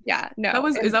 Ugh. Yeah, no.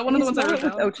 Is that one of the ones I wrote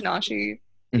down? Otonashi.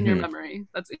 In Your Memory.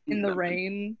 That's in the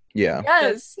rain. Yeah.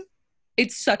 Yes.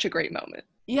 It's such a great moment.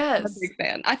 Yes. I'm a big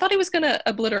fan. I thought he was going to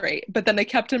obliterate, but then they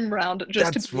kept him around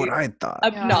just to be what I thought.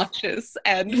 Obnoxious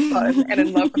and fun and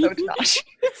in love with Otonashi.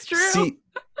 It's true. See,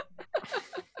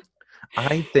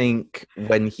 I think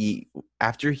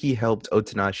after he helped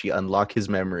Otonashi unlock his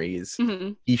memories,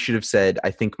 he should have said,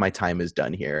 I think my time is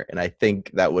done here. And I think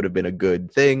that would have been a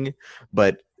good thing.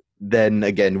 But then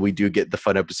again, we do get the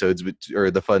fun episodes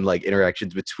or the fun, like,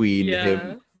 interactions between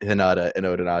him, Hinata, and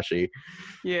Otonashi.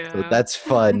 Yeah. So that's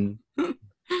fun.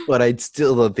 But I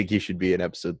still don't think he should be in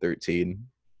episode 13.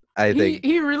 I think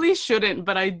he really shouldn't,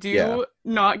 but I do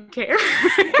not care.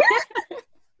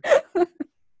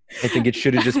 I think it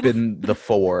should have just been the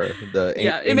 4.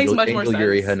 It makes much more sense.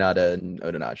 Yuri, Hinata, and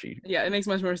Otonashi. Yeah, it makes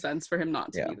much more sense for him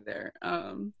not to be there.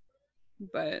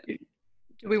 But do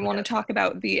we want to talk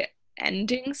about the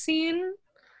ending scene?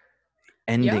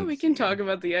 Yeah, we can talk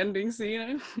about the ending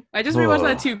scene. I just rewatched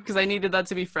that too because I needed that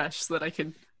to be fresh so that I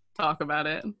could talk about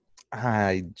it.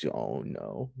 I don't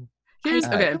know. Here's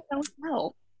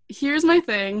my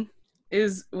thing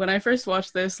is when I first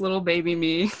watched this, little baby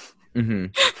me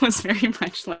was very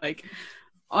much like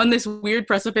on this weird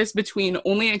precipice between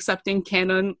only accepting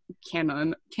canon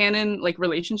like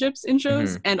relationships in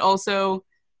shows and also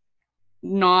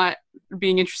not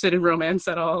being interested in romance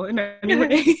at all in any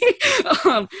way.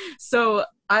 So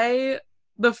I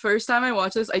the first time I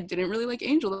watched this, I didn't really like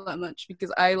Angel that much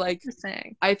because I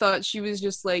thought she was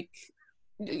just like,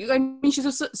 I mean,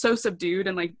 she's so subdued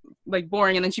and like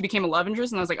boring, and then she became a love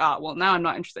interest, and I was like, well, now I'm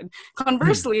not interested.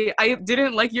 Conversely, I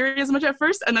didn't like Yuri as much at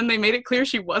first, and then they made it clear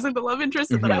she wasn't the love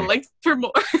interest, and then I liked her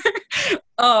more.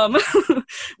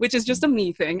 Which is just a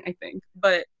me thing, I think.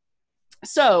 But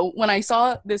so when I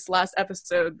saw this last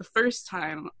episode the first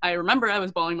time, I remember I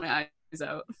was bawling my eyes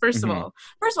out. First of all,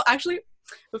 actually,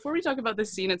 before we talk about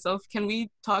this scene itself, can we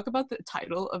talk about the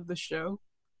title of the show?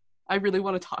 I really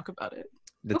want to talk about it.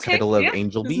 The title of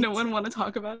Angel Beats? Does no one want to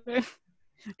talk about it?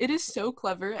 It is so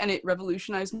clever, and it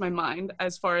revolutionized my mind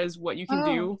as far as what you can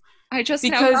do. I just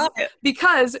got it.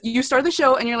 Because you start the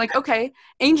show and you're like, okay,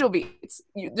 Angel Beats.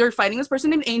 They're fighting this person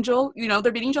named Angel. You know,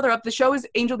 they're beating each other up. The show is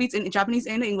Angel Beats in Japanese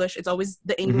and English. It's always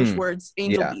the English words,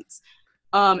 Angel Beats.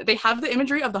 They have the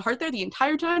imagery of the heart there the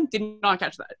entire time. Did not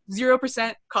catch that.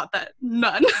 0% caught that.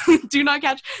 None. Do not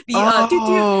catch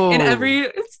the in every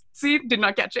scene. Did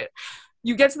not catch it.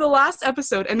 You get to the last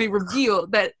episode and they reveal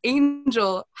that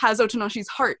Angel has Otonashi's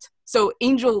heart. So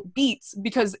Angel beats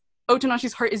because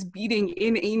Otonashi's heart is beating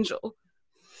in Angel.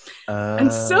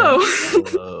 And so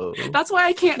that's why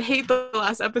I can't hate the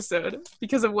last episode,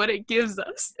 because of what it gives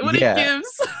us. What it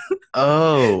gives.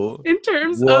 In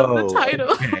terms of the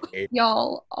title. Okay.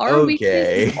 Y'all, our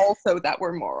weakness is also that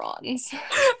we're morons.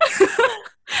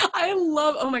 I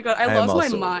lost my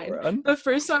mind. The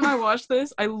first time I watched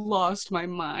this, I lost my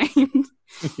mind.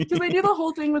 Because they do the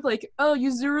whole thing with like,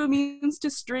 Yuzuru means to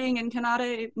string and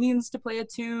Kanade means to play a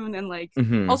tune, and like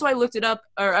also I looked it up,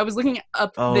 or I was looking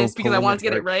up this because I wanted to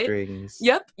get it right. Strings.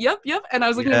 Yep. And I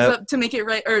was looking this up to make it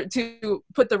right, or to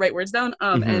put the right words down.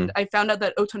 And I found out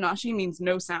that Otonashi means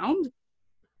no sound.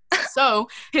 So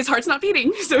his heart's not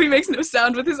beating, so he makes no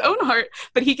sound with his own heart,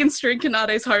 but he can string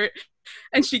Kanade's heart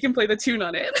and she can play the tune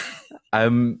on it.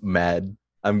 I'm mad.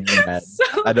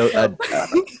 So, I don't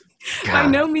by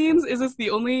no means is this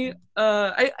the only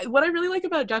what I really like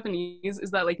about Japanese is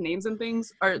that like names and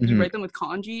things are you write them with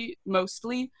kanji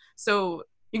mostly, so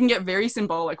you can get very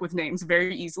symbolic with names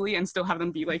very easily and still have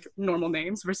them be like normal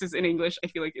names, versus in English I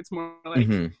feel like it's more like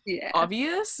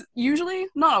obvious usually,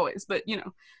 not always, but you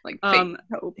know, like faith,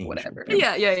 hope, whatever.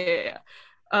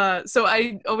 So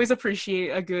I always appreciate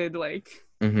a good like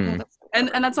and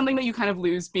that's something that you kind of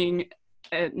lose being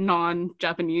a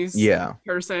non-Japanese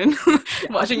person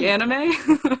watching anime.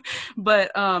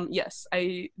 But yes,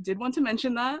 I did want to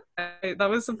mention that. That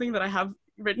was something that I have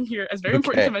written here as very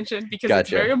important to mention, because it's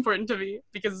very important to me,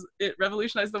 because it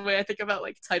revolutionized the way I think about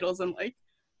like titles, and like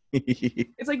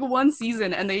it's like one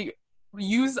season and they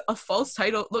use a false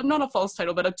title, not a false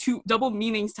title, but a double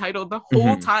meanings title the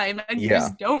whole time, and you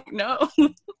just don't know.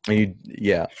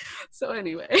 So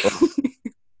anyway.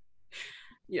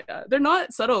 Yeah, they're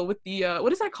not subtle with the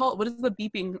what is that called? What is the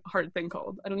beeping heart thing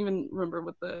called? I don't even remember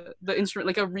what the instrument,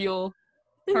 like a real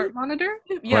heart monitor?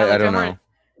 Yeah, right, like I don't know.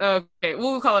 Okay,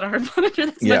 we'll call it a heart monitor.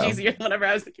 That's much easier than whatever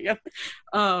I was thinking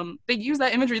of. They use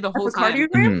that imagery the whole time.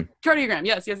 Cardiogram? Cardiogram,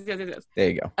 yes. There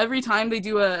you go. Every time they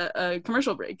do a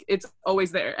commercial break, it's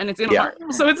always there, and it's in a heart.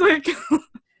 So it's like,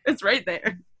 it's right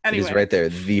there. Anyway. It's right there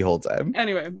the whole time.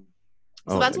 Anyway.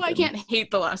 So that's why I can't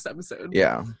hate the last episode.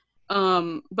 Yeah.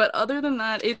 But other than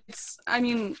that, I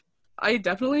mean, I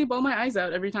definitely bawl my eyes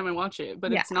out every time I watch it,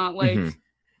 but it's not like,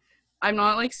 I'm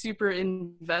not like super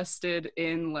invested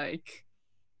in like,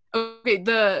 okay,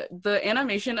 the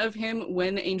animation of him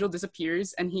when Angel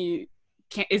disappears and he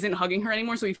isn't hugging her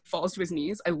anymore, so he falls to his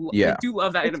knees. I do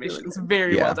love that animation. Really, it's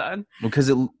very well done. Because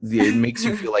it makes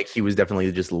you feel like he was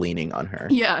definitely just leaning on her.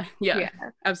 Yeah,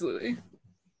 absolutely.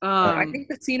 I think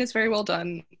the scene is very well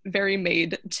done, very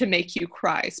made to make you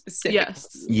cry specifically.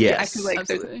 Yes. I feel like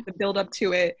absolutely. There's the build up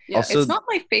to it. Yeah. Also, it's not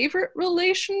my favorite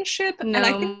relationship, no, and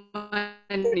I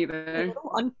think neither. It's a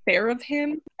little unfair of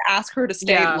him to ask her to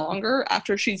stay longer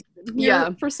after she's been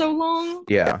here for so long.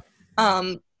 Yeah.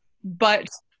 But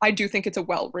I do think it's a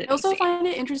well-written I also scene. find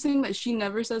it interesting that she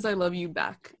never says I love you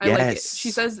back. I like it.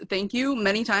 She says thank you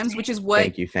many times, which is what...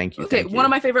 Thank you. Okay, one of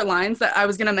my favorite lines that I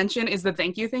was going to mention is the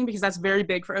thank you thing, because that's very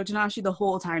big for Otonashi the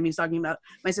whole time he's talking about.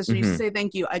 My sister used to say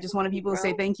thank you. I just wanted people to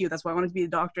say thank you. That's why I wanted to be a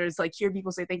doctor. It's like, hear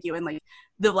people say thank you. And like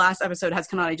the last episode has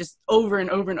Kanade just over and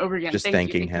over and over again. Just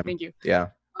thanking him. Thank you. Yeah.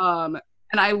 And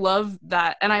I love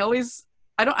that. And I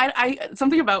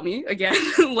something about me, again,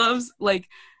 loves like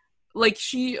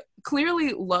she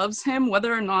clearly loves him,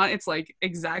 whether or not it's like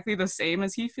exactly the same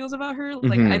as he feels about her.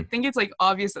 Like I think it's like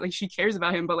obvious that like she cares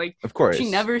about him, but like of course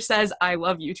she never says I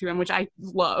love you to him, which I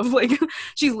love. Like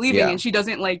she's leaving and she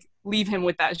doesn't like leave him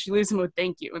with that. She leaves him with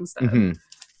thank you instead.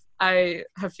 I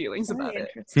have feelings about it.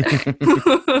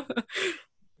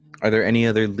 Are there any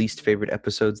other least favorite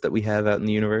episodes that we have out in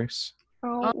the universe?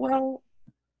 Oh, well,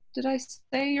 did I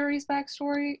say Yuri's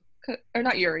backstory? Or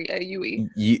not Yuri, Yui.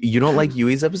 You don't like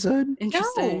Yui's episode?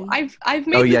 Interesting. No, I've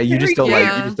made. Oh yeah, you just don't like.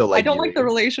 You just don't like. I don't Yui. like the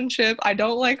relationship. I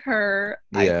don't like her.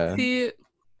 Yeah.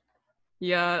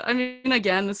 Yeah, I mean,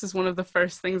 again, this is one of the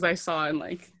first things I saw, and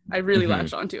like, I really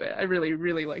latched onto it. I really,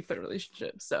 really like the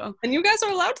relationship. So, and you guys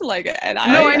are allowed to like it. And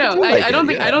I know. I don't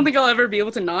think I'll ever be able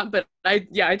to not. But I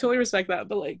totally respect that.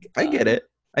 But like, I get it.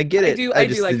 I do like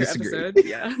her episode.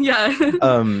 Yeah.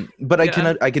 But I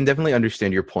can definitely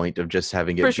understand your point of just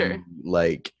having it. For sure.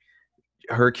 Like,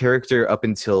 her character up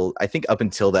until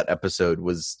that episode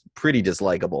was pretty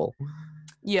dislikable.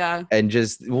 Yeah. And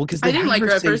just because I didn't like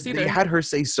her at first either. They had her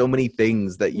say so many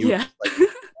things that you like,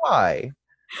 why?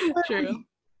 True.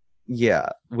 Yeah,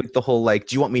 with the whole like,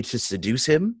 do you want me to seduce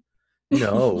him?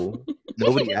 No.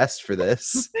 Nobody asked for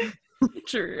this.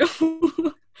 True.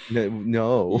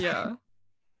 No. Yeah.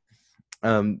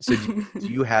 So do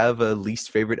you have a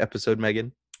least favorite episode,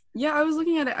 Megan? Yeah, I was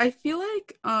looking at it. I feel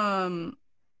like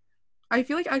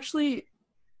actually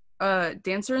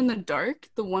Dancer in the Dark,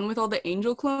 the one with all the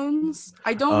angel clones,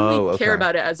 I don't really care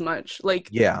about it as much. Like,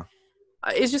 yeah,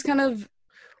 it's just kind of.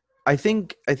 I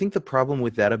think the problem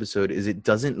with that episode is it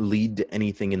doesn't lead to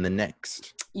anything in the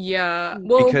next. Yeah,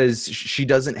 well, because she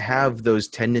doesn't have those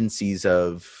tendencies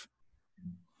of.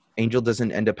 Angel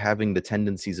doesn't end up having the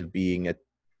tendencies of being a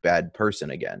bad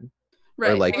person again.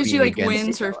 Right, because she like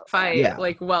wins her fight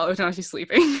like while Otonachi's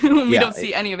sleeping. We don't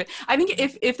see any of it. I think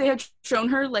if they had shown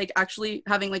her like actually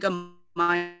having like a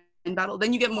mind battle,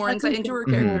 then you get more insight into her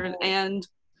character and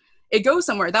it goes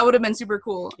somewhere. That would have been super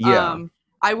cool. Yeah,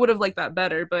 I would have liked that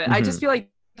better, but I just feel like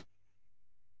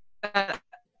that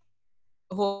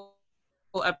whole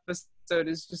episode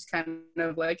is just kind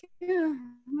of like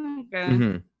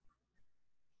okay.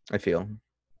 I feel.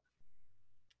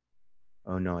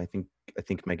 Oh no, I think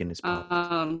Megan is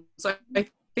popped. So I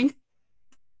think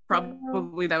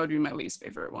probably that would be my least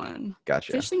favorite one.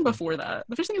 Gotcha. Fishing before that.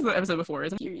 The fishing is the episode before,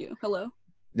 isn't it? Hear you. Hello.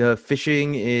 The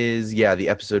fishing is the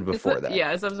episode before that.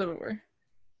 Yeah, it's the episode before.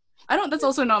 That's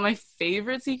also not my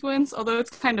favorite sequence, although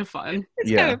it's kind of fun.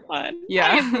 It's kind of fun.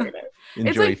 Yeah.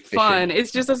 It's like fishing. Fun.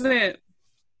 It's just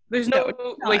there's no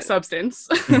like substance.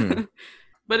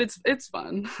 But it's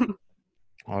fun.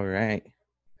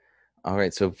 All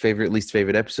right, so least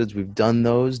favorite episodes, we've done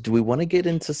those. Do we want to get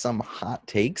into some hot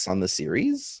takes on the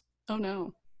series? Oh,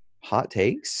 no. Hot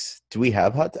takes? Do we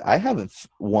have I have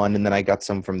one, and then I got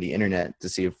some from the internet to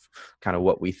see if kind of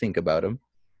what we think about them.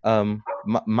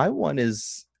 My one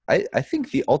is, I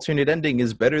think the alternate ending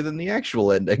is better than the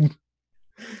actual ending.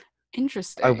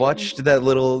 Interesting. I watched that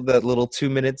little 2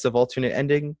 minutes of alternate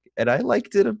ending, and I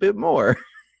liked it a bit more.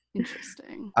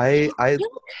 Interesting.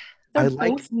 They're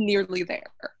both nearly there.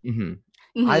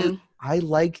 I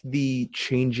like the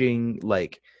changing,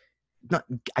 like, not,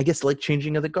 I guess, like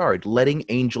changing of the guard, letting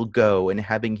Angel go and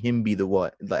having him be the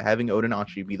one, having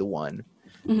Otonachi be the one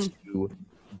to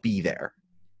be there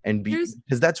and be,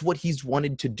 because that's what he's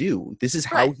wanted to do. This is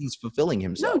how he's fulfilling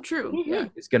himself. No, true. Yeah,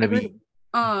 it's gonna be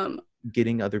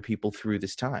getting other people through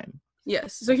this time.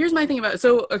 Yes. So here's my thing about it.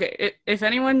 So, okay, if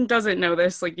anyone doesn't know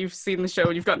this, like you've seen the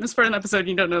show, you've gotten this far in the episode, and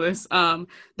you don't know this,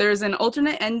 there's an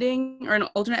alternate ending or an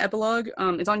alternate epilogue.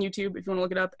 It's on YouTube if you want to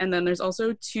look it up. And then there's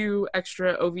also 2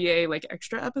 extra OVA, like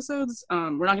extra episodes.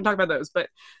 We're not gonna talk about those, but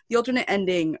the alternate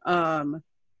ending,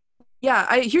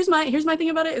 here's my thing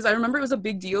about it is I remember it was a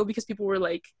big deal because people were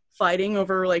like fighting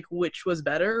over like which was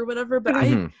better or whatever, but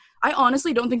I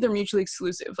honestly don't think they're mutually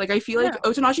exclusive. Like, I feel like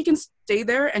Otonachi can stay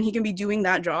there and he can be doing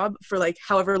that job for like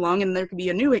however long, and there could be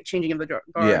a new changing of the guard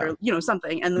or, you know,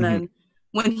 something. And then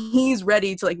when he's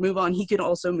ready to like move on, he can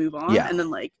also move on. And then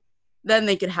like, then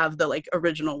they could have the like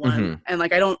original one. And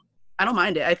like, I don't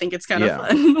mind it. I think it's kind of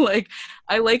fun. Like,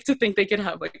 I like to think they could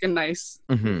have like a nice,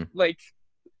 like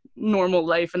normal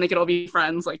life and they could all be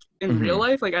friends like in real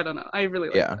life. Like, I don't know. I really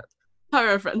like that.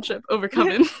 Power of friendship,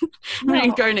 overcoming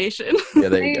reincarnation. Yeah,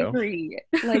 there you go. I agree.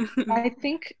 Like, I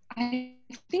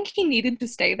think he needed to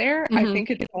stay there. I think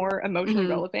it'd be more emotionally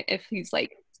relevant if he's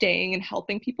like staying and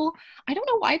helping people. I don't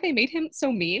know why they made him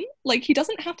so mean. Like, he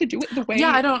doesn't have to do it the way.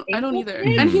 Yeah, I don't either.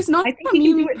 And he's not a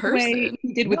mean person.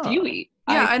 He did with Yui.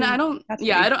 Yeah, and I don't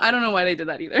know why they did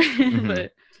that either.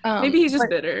 But maybe he's just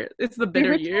bitter. It's the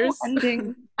bitter years.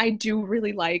 Ending, I do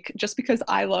really like, just because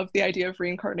I love the idea of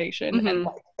reincarnation and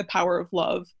like the power of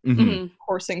love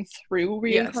coursing through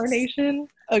reincarnation. Yes.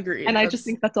 Agreed. And I just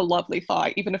think that's a lovely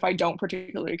thought, even if I don't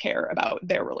particularly care about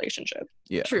their relationship.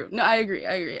 Yeah. True. No, I agree.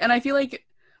 And I feel like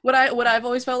what I've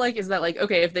always felt like is that like,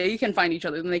 okay, if they can find each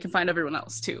other, then they can find everyone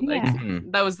else too. Like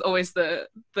that was always the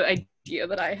idea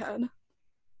that I had.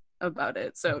 about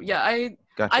it. So yeah,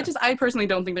 I personally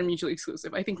don't think they're mutually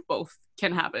exclusive. I think both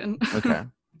can happen. Okay,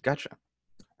 gotcha.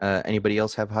 Anybody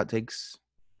else have hot takes?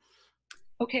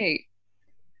 Okay,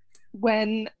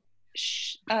 when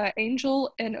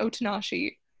Angel and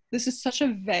Otonashi, this is such a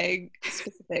vague,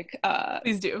 specific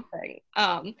please do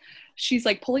thing. She's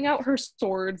like pulling out her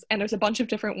swords, and there's a bunch of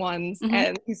different ones,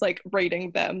 and he's like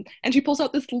rating them, and she pulls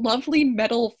out this lovely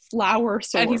metal flower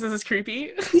sword, and he says it's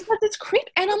creepy. He says it's creepy,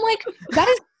 and I'm like, that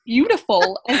is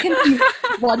beautiful, and can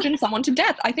bludgeon someone to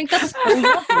death. I think that's so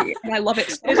lovely, and I love it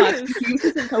so much. He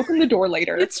uses it to open the door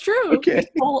later. It's true. Okay.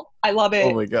 I love it.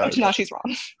 Oh my god. Otonashi's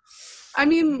wrong. I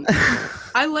mean,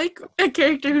 I like a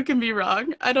character who can be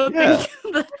wrong. I don't think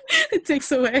that it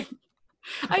takes away.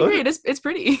 I agree. It's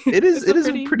pretty.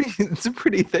 It's a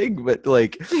pretty thing, but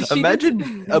like,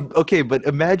 imagine. But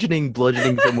imagining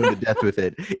bludgeoning someone to death with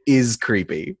it is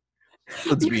creepy.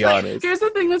 Let's be honest. Here's the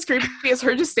thing that's creepy is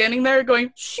her just standing there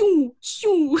going shoo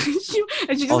shoo shoo,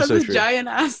 and she just has this giant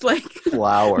ass like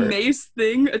flower mace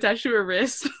thing attached to her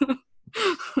wrist.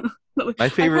 My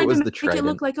favorite was the trident. Make it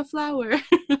look like a flower.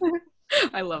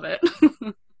 I love it.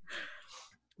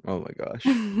 Oh my gosh.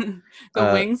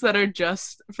 The wings that are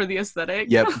just for the aesthetic.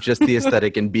 Yep, just the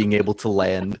aesthetic and being able to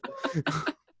land.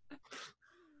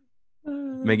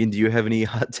 Megan, do you have any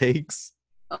hot takes?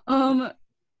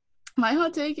 My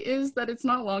hot take is that it's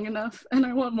not long enough and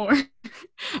I want more.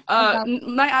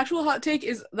 My actual hot take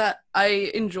is that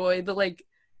I enjoy the like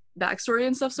backstory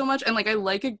and stuff so much, and like I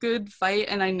like a good fight,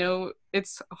 and I know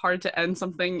it's hard to end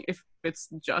something if it's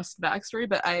just backstory,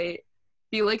 but I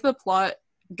feel like the plot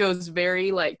goes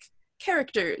very like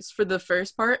characters for the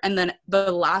first part, and then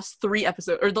the last 3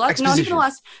 episodes, or not even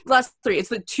the last 3, it's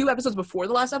the 2 episodes before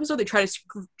the last episode, they try to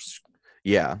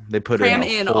they put cram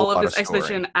in all of this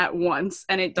exposition at once,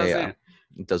 and it doesn't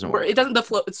it doesn't work.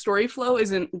 The story flow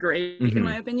isn't great in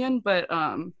my opinion, but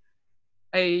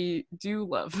I do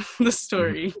love the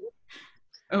story.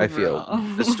 Overall. I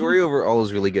feel the story overall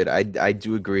is really good. I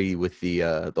do agree with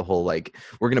the whole like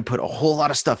we're gonna put a whole lot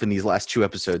of stuff in these last 2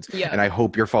 episodes, and I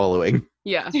hope you're following.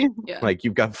 Yeah. Like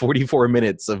you've got 44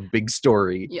 minutes of big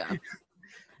story. Yeah.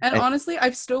 And honestly,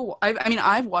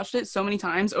 I've watched it so many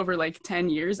times over like 10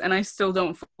 years, and I still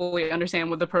don't fully understand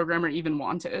what the programmer even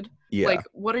wanted. Yeah. Like,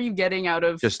 what are you getting out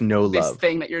of just no this love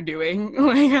thing that you're doing?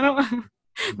 Like, I don't.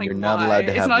 Like, you're not allowed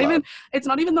to have love. It's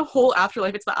not even the whole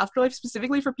afterlife. It's the afterlife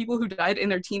specifically for people who died in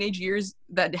their teenage years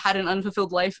that had an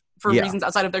unfulfilled life for reasons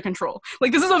outside of their control.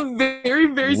 Like, this is a very,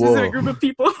 very specific group of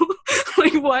people.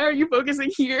 Like, why are you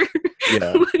focusing here?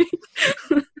 Yeah.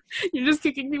 Like, you're just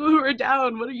kicking people who are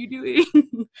down. What are you doing?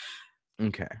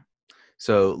 Okay.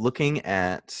 So looking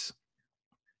at,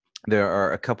 there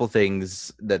are a couple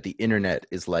things that the internet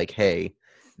is like, hey,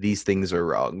 these things are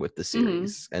wrong with the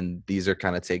series, and these are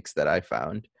kind of takes that I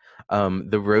found.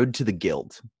 The road to the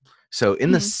guild. So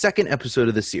in the second episode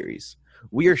of the series,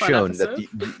 we are shown that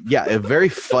a very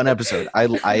fun episode.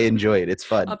 I enjoy it. It's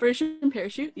fun. Operation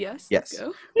Parachute. Yes. Let's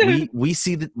go. we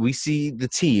see the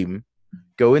team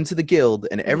go into the guild,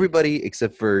 and everybody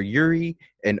except for Yuri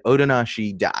and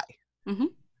Otonashi die.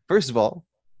 First of all,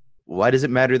 why does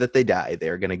it matter that they die?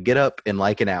 They're gonna get up in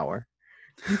like an hour.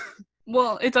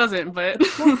 Well, it doesn't, but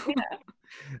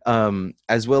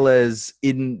as well as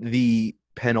in the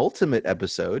penultimate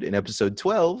episode, in episode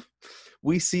 12,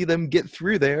 we see them get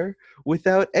through there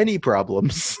without any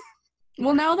problems.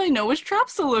 Well, now they know which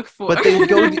traps to look for. But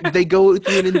they go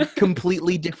through a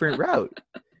completely different route,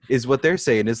 is what they're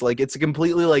saying. Is like it's a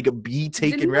completely like a B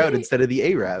taken route instead of the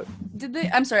A route. Did they?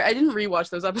 I'm sorry, I didn't rewatch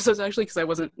those episodes actually because I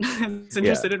wasn't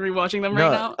interested in rewatching them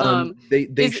right now.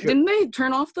 Didn't they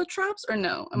turn off the traps or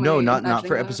no? Not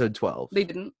for episode 12. They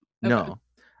didn't. Okay.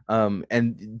 No.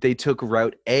 And they took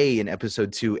route A in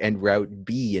episode 2 and route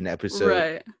B in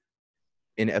episode.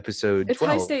 In episode 12. It's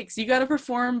high stakes. You got to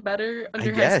perform better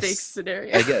under high stakes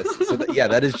scenarios. I guess. So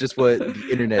that is just what the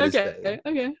internet is saying.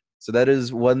 Okay. So that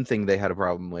is one thing they had a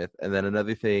problem with. And then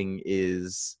another thing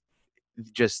is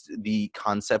just the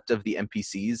concept of the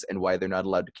NPCs and why they're not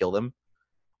allowed to kill them.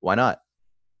 Why not?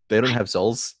 They don't have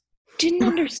souls. Didn't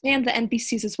understand the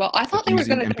NPCs as well. I thought they were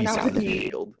going to turn out to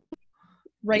be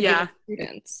regular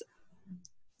students.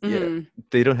 Yeah,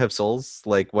 they don't have souls.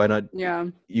 Like, why not? Yeah,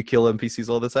 you kill NPCs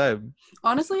all the time.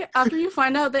 Honestly, after you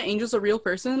find out that Angel's a real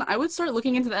person, I would start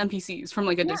looking into the NPCs from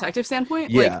like a detective standpoint.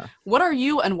 Yeah. Like, what are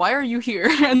you and why are you here?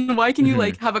 And why can you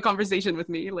like have a conversation with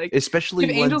me? Like, especially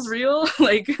if Angel's real,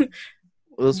 like, you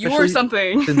or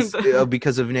something. Since,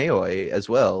 because of Naoi as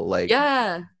well. Like,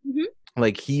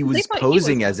 like he was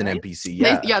posing as an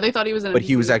NPC. Yeah, they thought he was an NPC. But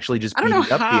he was actually just beating up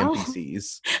the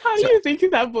NPCs. How do you think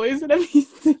that boy is an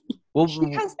NPC? Well,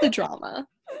 he has the drama.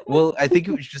 Well, I think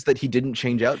it was just that he didn't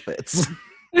change outfits.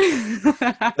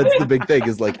 That's the big thing,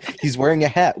 is like, he's wearing a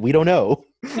hat. We don't know.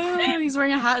 He's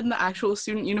wearing a hat in the actual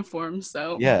student uniform,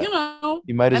 so yeah,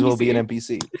 he might as well be an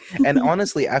NPC. And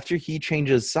honestly, after he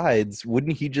changes sides,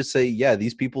 wouldn't he just say, yeah,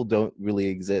 these people don't really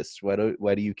exist, why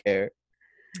do you care?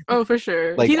 Oh, for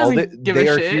sure. Like, he doesn't give a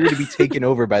shit. They are here to be taken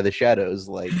over by the shadows.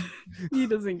 Like, he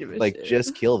doesn't give a like, shit.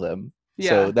 just kill them. Yeah,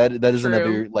 so that is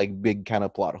another like big kind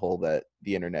of plot hole that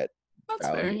the internet That's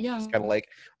found. fair, yeah. It's kind of like,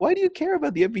 why do you care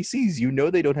about the NPCs? You know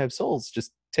they don't have souls.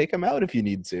 Just take them out if you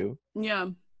need to. Yeah.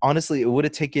 Honestly, it would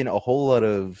have taken a whole lot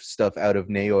of stuff out of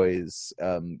Naoi's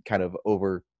kind of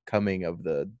overcoming of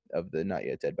the Not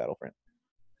Yet Dead Battlefront.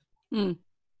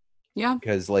 Yeah.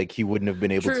 Because like he wouldn't have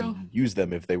been able to use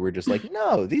them if they were just like,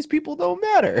 no, these people don't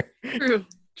matter.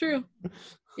 True.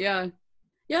 Yeah.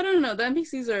 Yeah, I don't know. The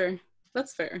NPCs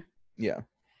that's fair. Yeah.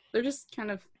 They're just kind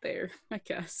of there, I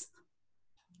guess.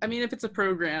 I mean, if it's a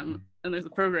program and there's a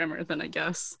programmer, then I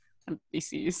guess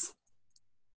NPCs.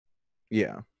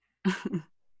 Yeah.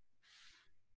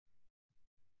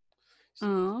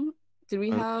 Did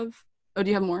we have... Oh, do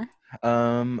you have more?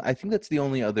 I think that's the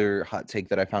only other hot take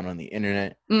that I found on the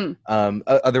internet.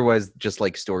 Otherwise, just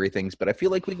like story things. But I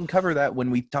feel like we can cover that when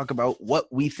we talk about what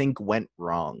we think went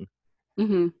wrong.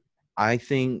 Mm-hmm. I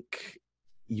think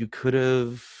you could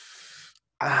have...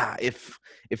 if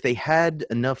they had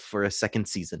enough for a second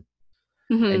season,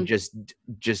 and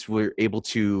just were able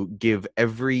to give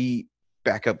every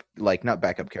backup, like not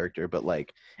backup character, but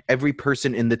like every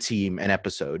person in the team an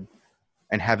episode,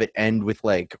 and have it end with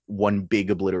like one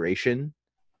big obliteration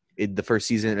in the first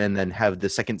season, and then have the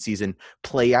second season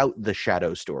play out the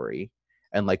Shadow story,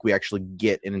 and like we actually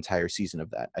get an entire season of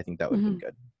that. I think that would have been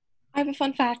good. I have a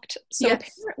fun fact. So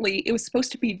apparently it was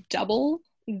supposed to be double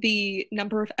the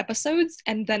number of episodes,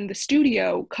 and then the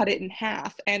studio cut it in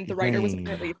half, and the writer was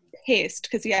apparently pissed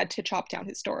because he had to chop down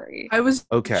his story. I was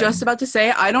just about to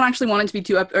say, I don't actually want it to be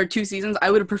two seasons. I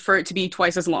would prefer it to be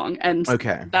twice as long, and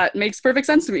that makes perfect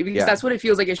sense to me, because that's what it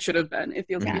feels like it should have been. It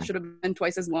feels like it should have been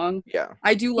twice as long. Yeah,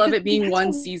 I do love it being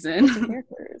one season.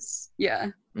 Yeah.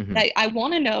 I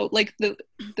want to know, like, the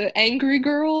angry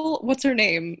girl, what's her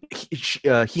name?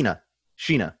 Sheena.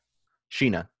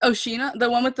 Oh, Sheena? The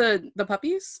one with the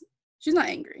puppies? She's not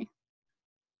angry.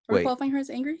 Are we qualifying her as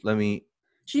angry?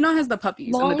 Sheena has the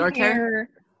puppies and the dark hair.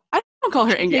 I don't call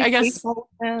her angry, I guess.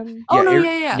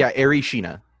 Yeah, Airy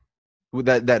Sheena.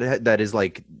 That is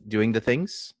like doing the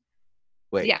things?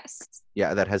 Wait. Yes.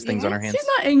 Yeah, that has things on her hands. She's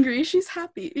not angry. She's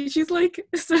happy. She's like,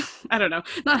 I don't know,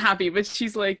 not happy, but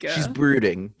she's like. She's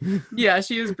brooding. Yeah,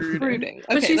 she is brooding.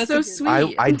 Okay, but she's so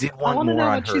sweet. I did want more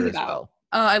on her as well.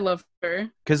 I love her.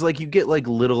 Because like you get like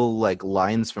little like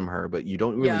lines from her, but you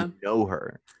don't really know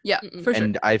her. Yeah, for sure.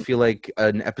 And I feel like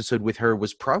an episode with her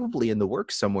was probably in the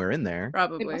works somewhere in there.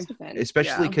 Probably.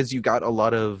 Especially because you got a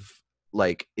lot of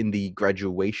like in the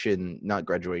not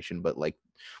graduation, but like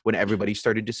when everybody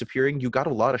started disappearing, you got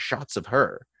a lot of shots of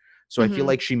her. So I feel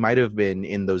like she might have been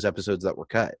in those episodes that were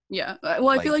cut. Yeah. Well,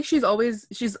 I feel like she's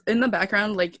in the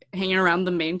background, like hanging around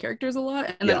the main characters a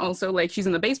lot. And then also like she's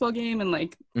in the baseball game, and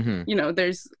like, you know,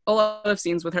 there's a lot of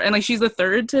scenes with her. And like she's the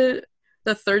third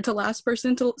to last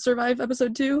person to survive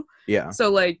episode 2. Yeah.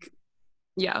 So like,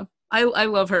 yeah, I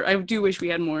love her. I do wish we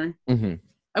had more.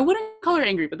 I wouldn't call her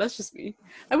angry, but that's just me.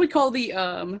 I would call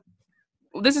the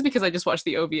this is because I just watched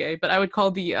the OVA, but I would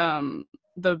call the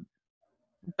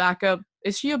backup.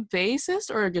 Is she a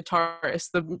bassist or a guitarist?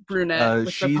 The brunette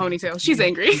with the ponytail. She's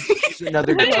angry. She's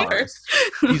another guitarist.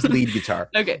 She's lead guitar.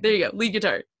 Okay, there you go. Lead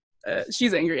guitar.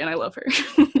 She's angry, and I love her.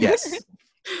 Yes.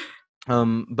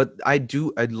 But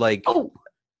I'd like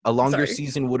a longer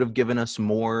season would have given us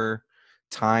more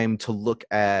time to look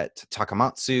at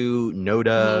Takamatsu,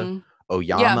 Noda,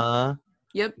 Oyama.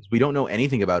 Yeah. Yep. We don't know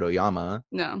anything about Oyama.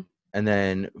 No. And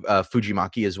then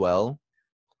Fujimaki as well.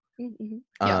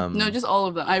 No, just all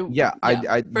of them.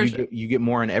 You get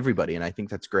more on everybody, and I think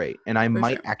that's great. And I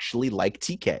might actually like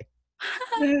TK.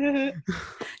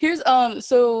 Here's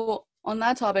so on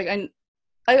that topic,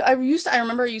 I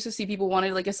remember I used to see people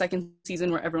wanted like a second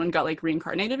season where everyone got like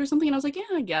reincarnated or something, and I was like, yeah,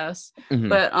 I guess.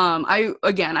 But I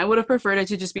would have preferred it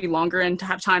to just be longer and to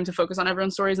have time to focus on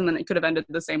everyone's stories, and then it could have ended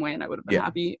the same way, and I would have been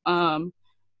happy.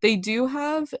 They do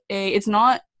have it's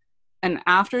not an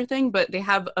after thing, but they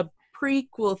have a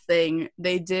prequel thing.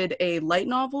 They did a light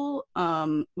novel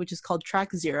which is called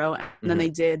Track Zero, and then they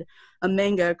did a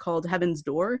manga called Heaven's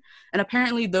Door, and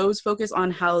apparently those focus on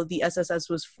how the SSS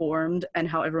was formed and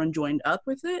how everyone joined up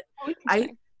with it. I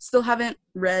still haven't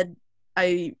read.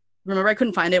 I remember I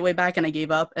couldn't find it way back and I gave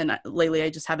up, and lately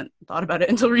I just haven't thought about it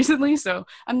until recently, so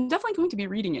I'm definitely going to be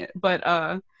reading it.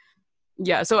 But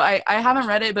Yeah, so I haven't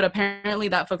read it, but apparently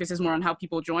that focuses more on how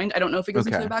people joined. I don't know if it goes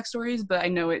into their backstories, but I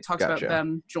know it talks about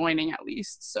them joining at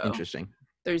least. So interesting.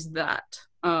 There's that.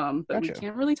 But we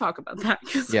can't really talk about that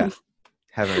because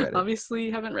haven't read it.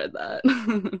 Obviously haven't read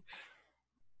that.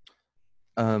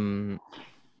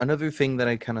 Another thing that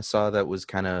I kind of saw that was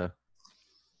kind of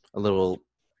a little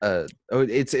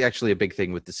it's actually a big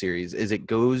thing with the series is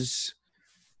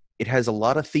it has a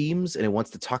lot of themes and it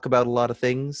wants to talk about a lot of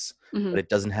things, but it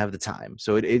doesn't have the time.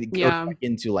 So it goes back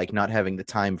into like not having the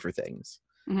time for things.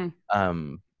 And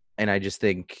I just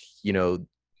think,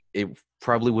 it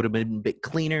probably would have been a bit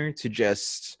cleaner to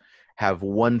just have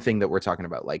one thing that we're talking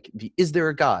about, like, is there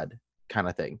a God kind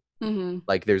of thing?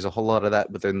 Like there's a whole lot of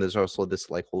that, but then there's also this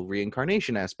like whole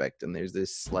reincarnation aspect, and there's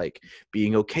this like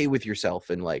being okay with yourself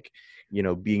and like,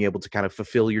 being able to kind of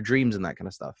fulfill your dreams and that kind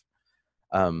of stuff.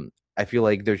 I feel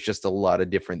like there's just a lot of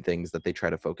different things that they try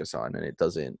to focus on, and it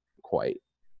doesn't quite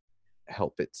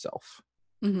help itself.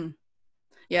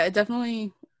 Yeah, it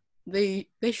definitely, they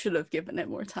should have given it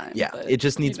more time. Yeah, but, it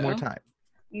just needs more time.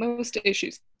 Most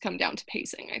issues come down to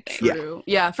pacing, I think. True.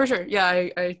 Yeah, for sure. Yeah,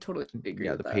 I totally agree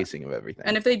with the that. Pacing of everything.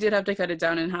 And if they did have to cut it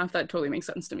down in half, that totally makes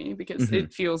sense to me, because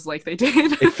it feels like they did.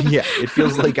 It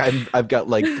feels like I've got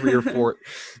like 3 or 4,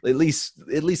 at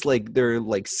least like there are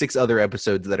like 6 other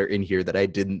episodes that are in here that I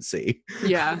didn't see.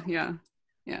 Yeah.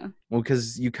 Well,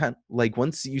 because you can't, like,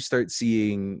 once you start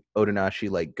seeing Otonashi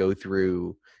like go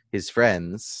through his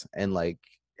friends and like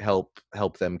help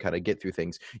them kind of get through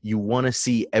things, you want to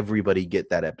see everybody get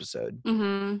that episode.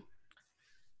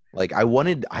 Like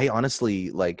I honestly,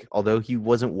 like, although he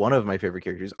wasn't one of my favorite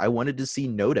characters, I wanted to see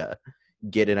Noda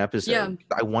get an episode.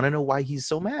 I want to know why he's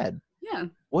so mad.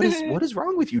 What is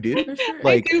wrong with you, dude? Sure.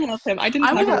 Like, I do love him. I didn't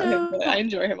talk about him, but I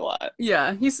enjoy him a lot.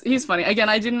 Yeah, he's funny. Again,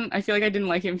 I feel like I didn't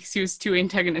like him because he was too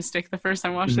antagonistic the first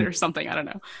time I watched it or something. I don't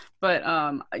know. But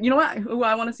you know what? Who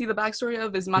I want to see the backstory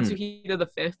of is Matsuhito the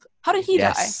Fifth. How did he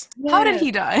die? Yeah. How did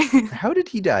he die? How did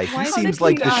he die? He seems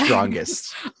like the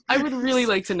strongest. I would really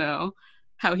like to know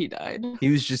how he died. He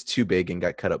was just too big and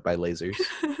got cut up by lasers.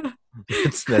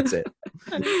 That's it.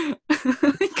 He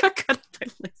got cut up by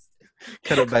lasers.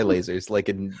 Cut up by lasers, like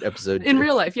in episode. In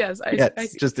real life, yes.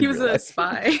 He was a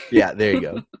spy. Yeah, there you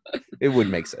go. It would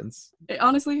make sense.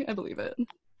 Honestly, I believe it.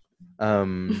 Are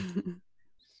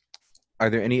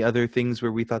there any other things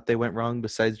where we thought they went wrong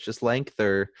besides just length,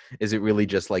 or is it really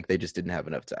just like they just didn't have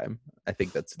enough time? I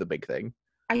think that's the big thing.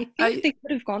 I think they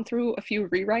could have gone through a few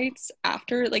rewrites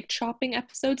after, like, chopping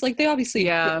episodes. Like, they obviously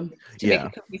to make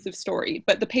a cohesive story,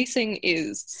 but the pacing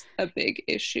is a big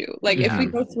issue. Like, if we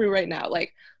go through right now,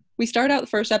 like, we start out the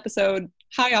first episode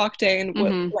high octane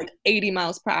with like 80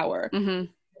 miles per hour.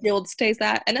 Guild stays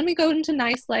that, and then we go into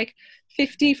nice like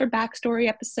 50 for backstory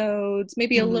episodes,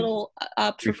 maybe a little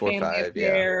up 3, for 4, family 5,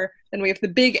 affair. Then we have the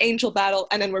big angel battle,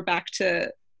 and then we're back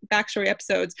to backstory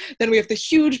episodes. Then we have the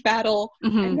huge battle,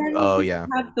 and then we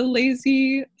have the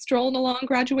lazy strolling along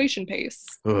graduation pace.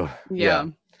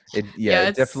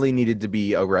 It definitely needed to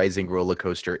be a rising roller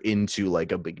coaster into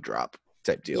like a big drop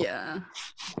type deal.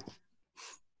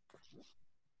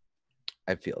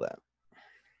 I feel that.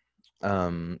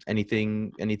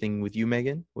 Anything with you,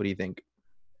 Megan? What do you think?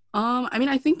 I mean,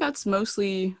 I think that's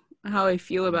mostly how I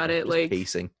feel about it. Just like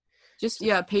pacing.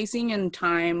 Pacing and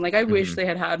time. Like, I wish they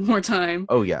had more time.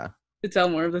 Oh yeah. To tell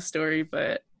more of the story,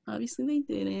 but obviously they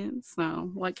didn't.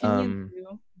 So what can you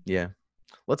do? Yeah.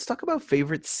 Let's talk about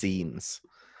favorite scenes.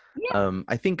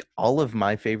 I think all of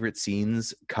my favorite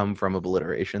scenes come from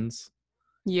obliterations.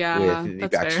 Yeah, with the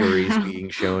backstories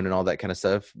being shown and all that kind of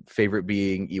stuff. Favorite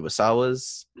being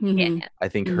Iwasawa's. I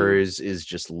think hers is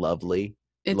just lovely.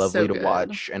 It's lovely to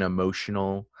watch and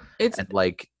emotional. And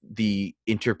like the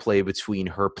interplay between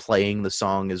her playing the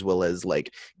song as well as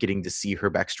like getting to see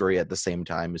her backstory at the same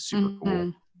time is super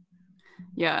cool.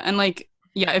 Yeah, and like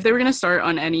if they were gonna start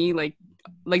on any like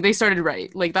they started right.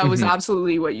 Like that was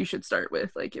absolutely what you should start with.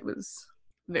 Like it was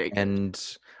very good.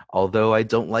 And although I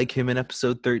don't like him in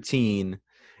episode 13,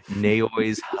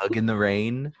 Naoi's hug in the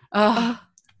rain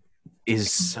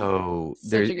is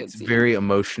it's very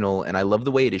emotional, and I love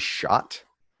the way it is shot.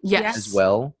 As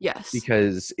well.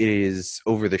 Because it is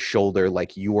over the shoulder,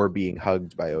 like you are being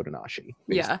hugged by Otonashi.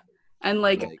 Yeah. And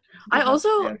like I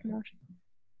also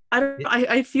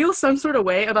I feel some sort of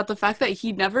way about the fact that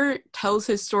he never tells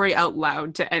his story out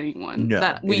loud to anyone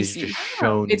that we see.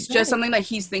 It's just something that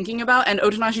he's thinking about, and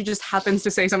Otonashi just happens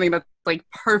to say something that's like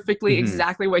perfectly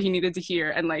exactly what he needed to hear,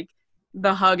 and like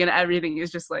the hug and everything is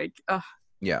just like that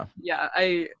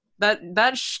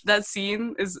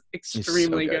scene is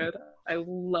extremely good. I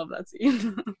love that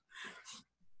scene.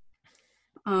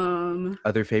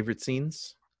 Other favorite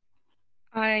scenes?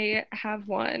 I have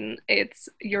one. It's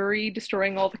Yuri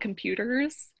destroying all the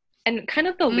computers, and kind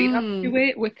of the lead up to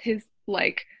it with his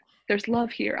like, there's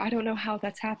love here. I don't know how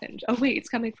that's happened. Oh wait, it's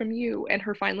coming from you. And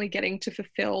her finally getting to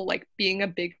fulfill like being a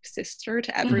big sister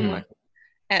to everyone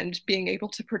and being able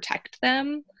to protect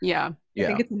them. Yeah. I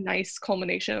think it's a nice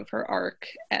culmination of her arc,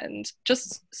 and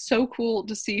just so cool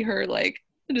to see her like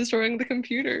destroying the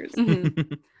computers.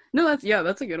 No,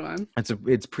 that's a good one.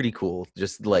 It's pretty cool.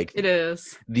 Just like it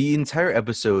is. The entire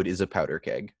episode is a powder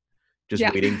keg, just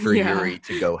waiting for Yuri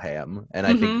to go ham, and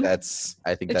I think that's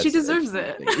she deserves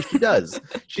it. She does.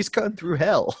 She's gone through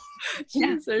hell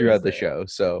throughout the show.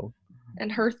 So,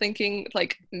 and her thinking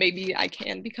like maybe I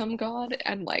can become God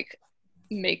and like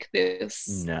make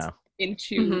this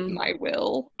into my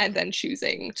will, and then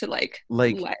choosing to like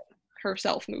let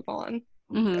herself move on.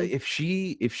 If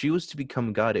she was to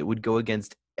become God, it would go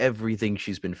against everything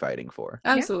she's been fighting for.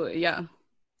 Absolutely, yeah.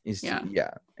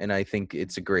 And I think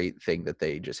it's a great thing that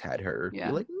they just had her be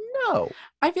like, no.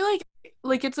 I feel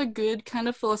like it's a good kind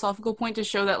of philosophical point to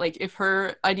show that like if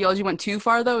her ideology went too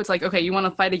far though, it's like, okay, you want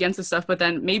to fight against this stuff, but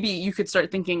then maybe you could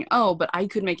start thinking, oh, but I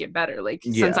could make it better, like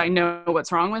since I know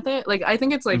what's wrong with it. Like I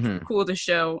think it's like cool to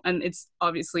show, and it's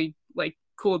obviously like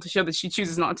cool to show that she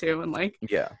chooses not to and like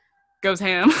goes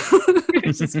ham.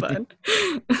 It's just fun.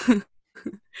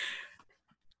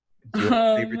 Do you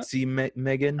have a favorite scene,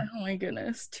 Megan? Oh my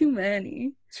goodness, too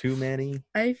many.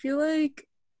 I feel like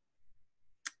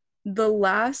the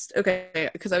last,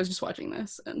 because I was just watching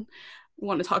this and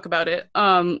want to talk about it.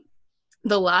 The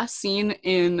last scene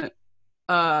in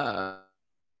oh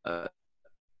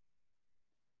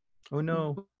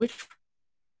no, which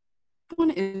one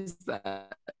is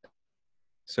that?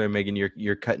 Sorry, Megan,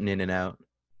 you're cutting in and out.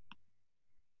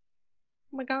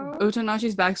 Oh my god.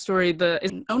 Otonagi's backstory.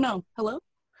 Oh no, hello.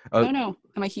 Oh no,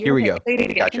 am I here? Here we go.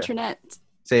 Gotcha. Internet.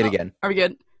 Say it again. Are we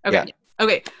good? Okay. Yeah.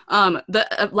 Okay.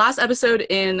 The last episode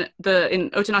in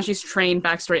Otonagi's train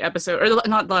backstory episode, or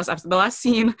not the last episode, the last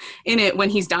scene in it when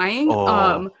he's dying.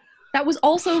 That was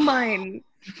also mine.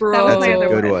 Bro, that's a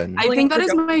good one. I think that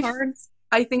is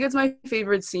I think it's my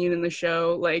favorite scene in the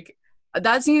show. Like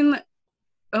that scene.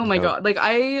 Oh my god! Like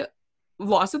I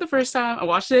lost it the first time. I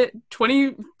watched it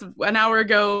an hour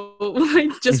ago. Like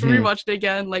just rewatched it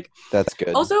again. Like that's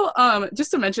good. Also,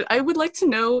 just to mention, I would like to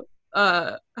know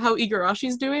how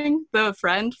Igarashi's doing, the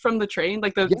friend from the train,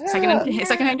 like the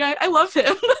secondhand guy. I love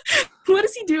him. What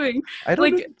is he doing? I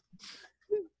don't know.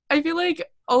 I feel like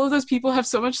all of those people have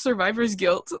so much survivor's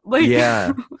guilt. Like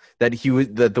that he was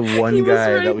the one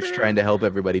guy that was trying to help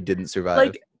everybody didn't survive.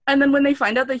 Like, and then when they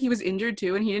find out that he was injured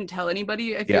too and he didn't tell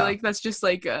anybody, I feel like that's just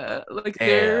like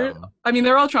they're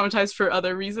all traumatized for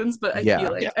other reasons, but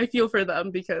I feel for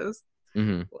them because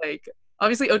like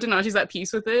obviously Otonagi's at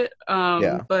peace with it,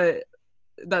 but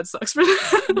that sucks for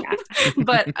them.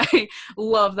 But I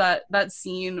love that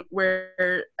scene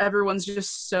where everyone's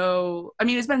just so, I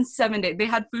mean, it's been 7 days. They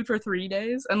had food for 3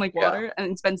 days and like water,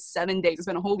 and it's been 7 days. It's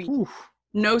been a whole week. Oof.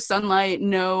 No sunlight,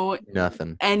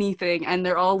 nothing, anything, and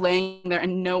they're all laying there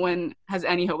and no one has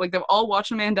any hope. Like they've all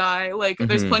watched a man die. Like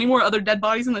there's plenty more other dead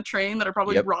bodies in the train that are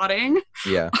probably rotting.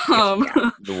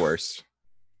 The worst.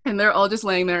 And they're all just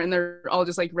laying there and they're all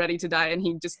just like ready to die, and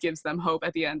he just gives them hope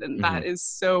at the end, and that is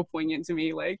so poignant to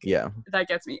me. Like that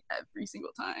gets me every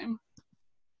single time.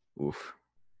 Oof.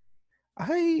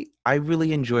 I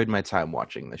really enjoyed my time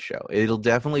watching this show. It'll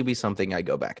definitely be something I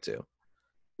go back to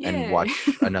and watch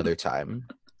another time,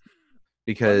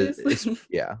 because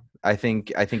I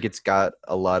think it's got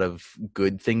a lot of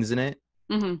good things in it.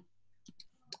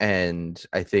 And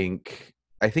I think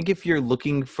if you're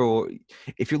looking for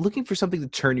something to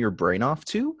turn your brain off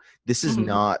to, this is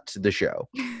not the show.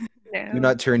 Do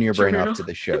not turn your brain off to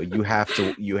the show. You have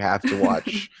to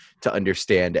watch to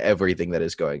understand everything that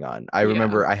is going on. I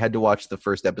remember I had to watch the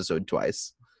first episode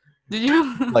twice. Did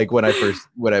you? Like when I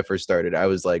first started, I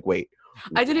was like, wait.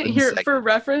 I didn't hear, for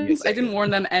reference, I didn't warn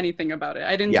them anything about it.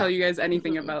 I didn't tell you guys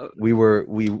anything about. We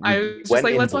I was just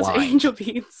like, let's watch Angel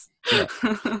Beats.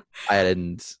 I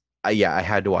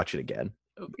had to watch it again.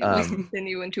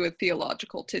 Continue into a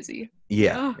theological tizzy.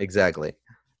 Yeah, exactly.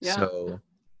 Yeah. So,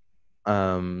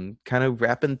 kind of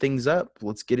wrapping things up.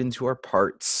 Let's get into our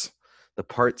parts. The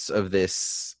parts of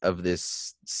this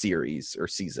series or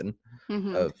season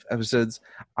of episodes.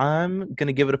 I'm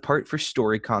gonna give it a part for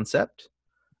story concept.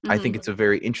 I think it's a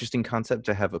very interesting concept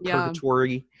to have a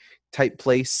purgatory type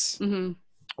place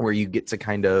where you get to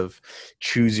kind of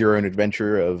choose your own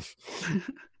adventure of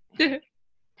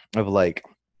like,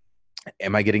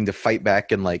 am I getting to fight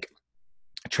back and like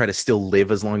try to still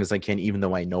live as long as I can even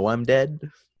though I know I'm dead?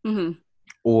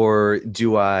 Or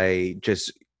do I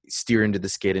just steer into the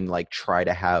skid and like try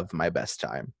to have my best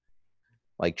time,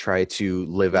 like try to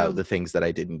live out the things that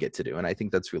I didn't get to do. And I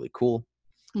think that's really cool.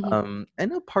 And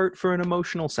a part for an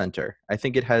emotional center. I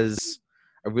think it has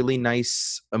a really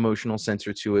nice emotional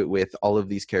center to it with all of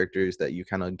these characters that you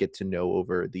kind of get to know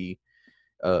over the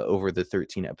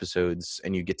 13 episodes,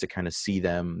 and you get to kind of see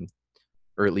them,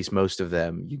 or at least most of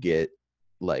them. You get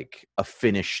like a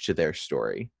finish to their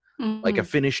story, like a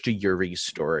finish to Yuri's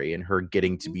story and her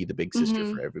getting to be the big sister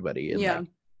for everybody, and like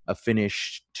a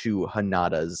finish to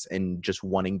Hanada's and just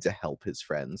wanting to help his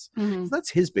friends. So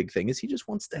that's his big thing, is he just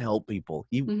wants to help people.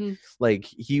 He like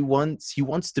he wants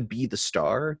to be the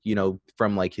star, you know,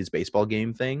 from like his baseball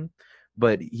game thing,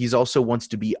 but he's also wants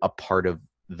to be a part of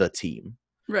the team.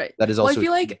 Right. That is also I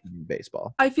feel like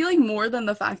baseball. I feel like more than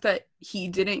the fact that he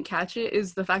didn't catch it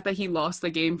is the fact that he lost the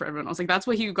game for everyone else. Like that's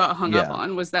what he got hung up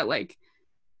on, was that like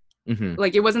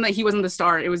like it wasn't that he wasn't the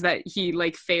star, it was that he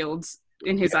like failed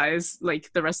in his eyes,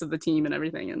 like the rest of the team and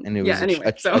everything. And it was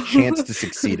a chance to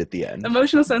succeed at the end.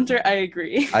 Emotional center, I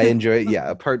agree. I enjoy it. Yeah,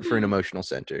 a part for an emotional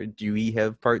center. Do we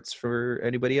have parts for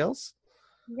anybody else?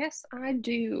 Yes, I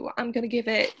do. I'm gonna give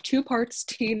it 2 parts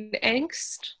teen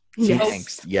angst.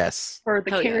 Yes. For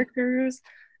the characters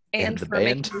and for band.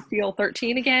 making me feel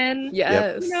 13 again.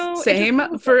 Yes. You know,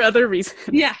 same for other reasons.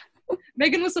 Yeah.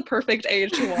 Megan was the perfect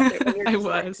age to watch it. I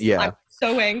was. Like, I'm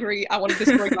so angry. I want to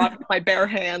destroy God with my bare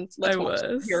hands. Let's watch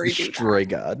Yuri do that. Destroy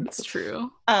God. It's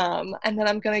true. And then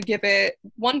I'm gonna give it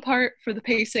 1 part for the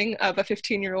pacing of a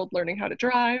 15-year-old learning how to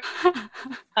drive.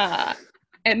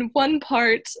 And 1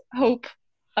 part hope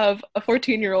of a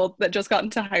 14-year-old that just got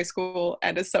into high school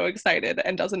and is so excited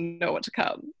and doesn't know what to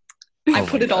come. I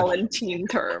put it all in teen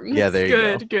terms. Yeah, there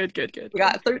you go. Good. We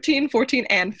got 13, 14,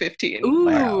 and 15.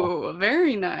 Ooh,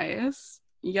 very nice.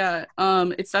 Yeah,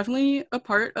 it's definitely a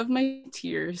part of my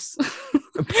tears.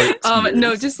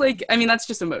 No, just like, I mean, that's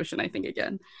just emotion, I think,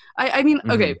 again. I mean,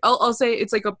 okay, I'll say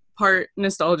it's like a part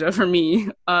nostalgia for me,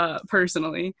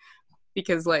 personally,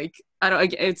 because like,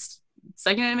 it's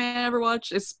second anime I ever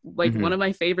watched. It's like one of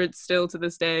my favorites still to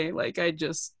this day. Like I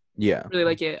just really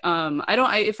like it.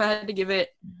 If I had to give it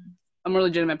a more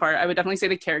legitimate part, I would definitely say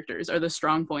the characters are the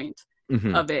strong point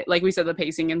of it. Like we said, the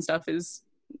pacing and stuff is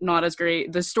not as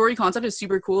great. The story concept is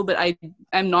super cool, but I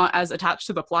am not as attached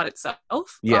to the plot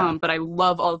itself. But I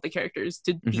love all of the characters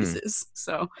to pieces.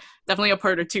 So definitely a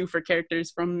part or 2 for characters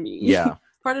from me. Yeah.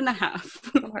 Part and a half.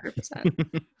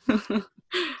 100%.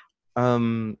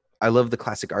 I love the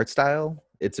classic art style.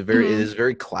 It is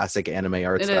very classic anime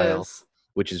art style,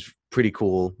 which is pretty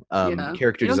cool.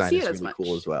 Character design is really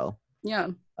cool as well. Yeah.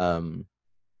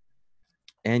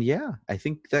 And yeah, I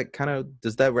think that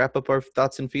does that wrap up our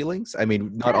thoughts and feelings? I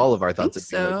mean, not all of our thoughts and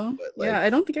feelings. But like, I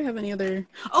don't think I have any other.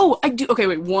 Oh, I do. Okay,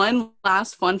 wait. One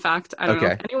last fun fact. I don't know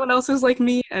if anyone else is like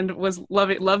me and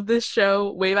loved this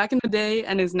show way back in the day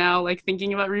and is now like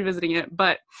thinking about revisiting it.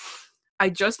 But I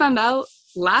just found out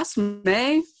last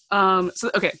May.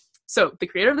 So the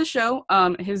creator of the show,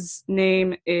 his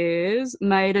name is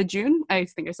Maeda Jun. I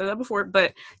think I said that before,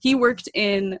 but he worked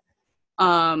in,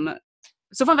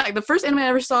 so fun fact, the first anime I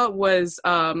ever saw was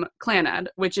Clannad,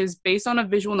 which is based on a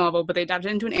visual novel, but they adapted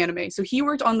it into an anime. So he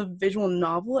worked on the visual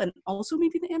novel and also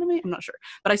maybe the anime, I'm not sure.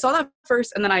 But I saw that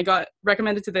first, and then I got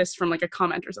recommended to this from like a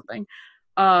comment or something.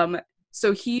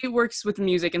 So he works with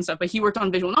music and stuff, but he worked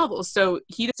on visual novels. So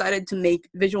he decided to make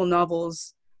visual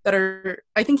novels that are,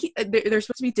 I think they're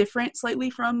supposed to be different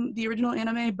slightly from the original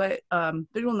anime, but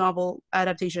visual novel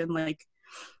adaptation, like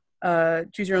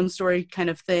choose your own story kind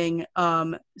of thing.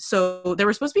 So there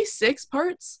were supposed to be 6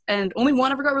 parts and only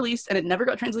 1 ever got released, and it never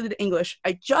got translated to English.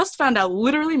 I just found out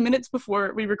literally minutes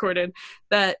before we recorded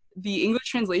that the English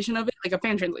translation of it, like a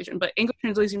fan translation, but English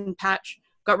translation patch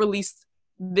got released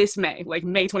this May, like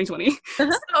May 2020.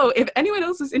 So if anyone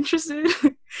else is interested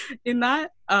in that,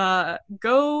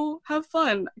 go have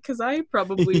fun, because I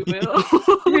probably will.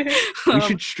 We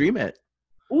should stream it.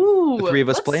 Ooh, the 3 of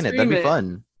us playing it. That'd be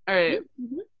fun. All right.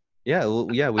 Yeah, I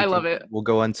love it. We'll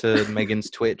go onto Megan's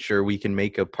Twitch, or we can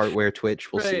make a partware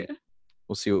Twitch. We'll see.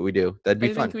 We'll see what we do. That'd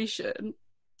be fun. I think we should.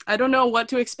 I don't know what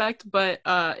to expect, but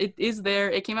it is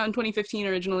there. It came out in 2015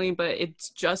 originally, but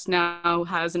it's just now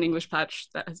has an English patch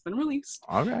that has been released.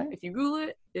 All right. If you Google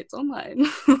it, it's online.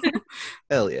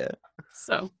 Hell yeah.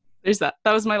 So there's that.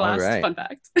 That was my last fun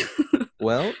fact.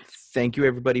 Well, thank you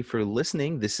everybody for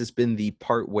listening. This has been the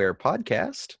Partware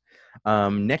Podcast.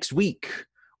 Next week,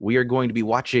 we are going to be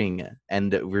watching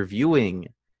and reviewing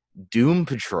Doom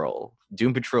Patrol.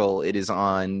 Doom Patrol, it is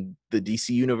on the DC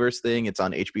Universe thing. It's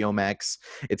on HBO Max.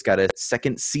 It's got a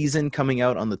 2nd season coming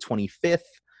out on the 25th.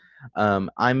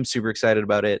 I'm super excited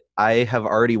about it. I have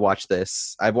already watched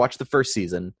this. I've watched the 1st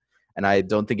season, and I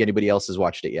don't think anybody else has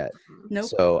watched it yet. Nope.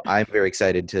 So I'm very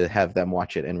excited to have them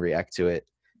watch it and react to it.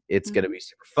 It's going to be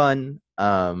super fun.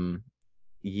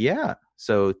 Yeah.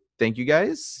 So thank you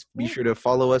guys. Be sure to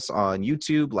follow us on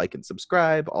YouTube, like and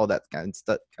subscribe, all that kind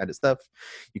of stuff.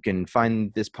 You can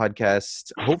find this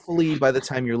podcast. Hopefully, by the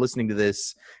time you're listening to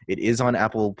this, it is on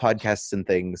Apple Podcasts and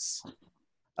things.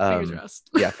 Fingers crossed.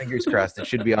 Yeah, fingers crossed. It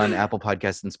should be on Apple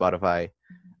Podcasts and Spotify.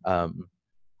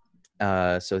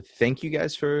 So thank you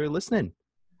guys for listening.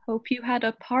 Hope you had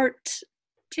a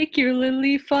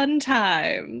particularly fun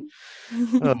time.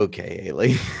 Okay,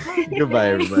 Haley. Goodbye,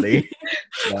 everybody.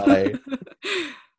 Bye.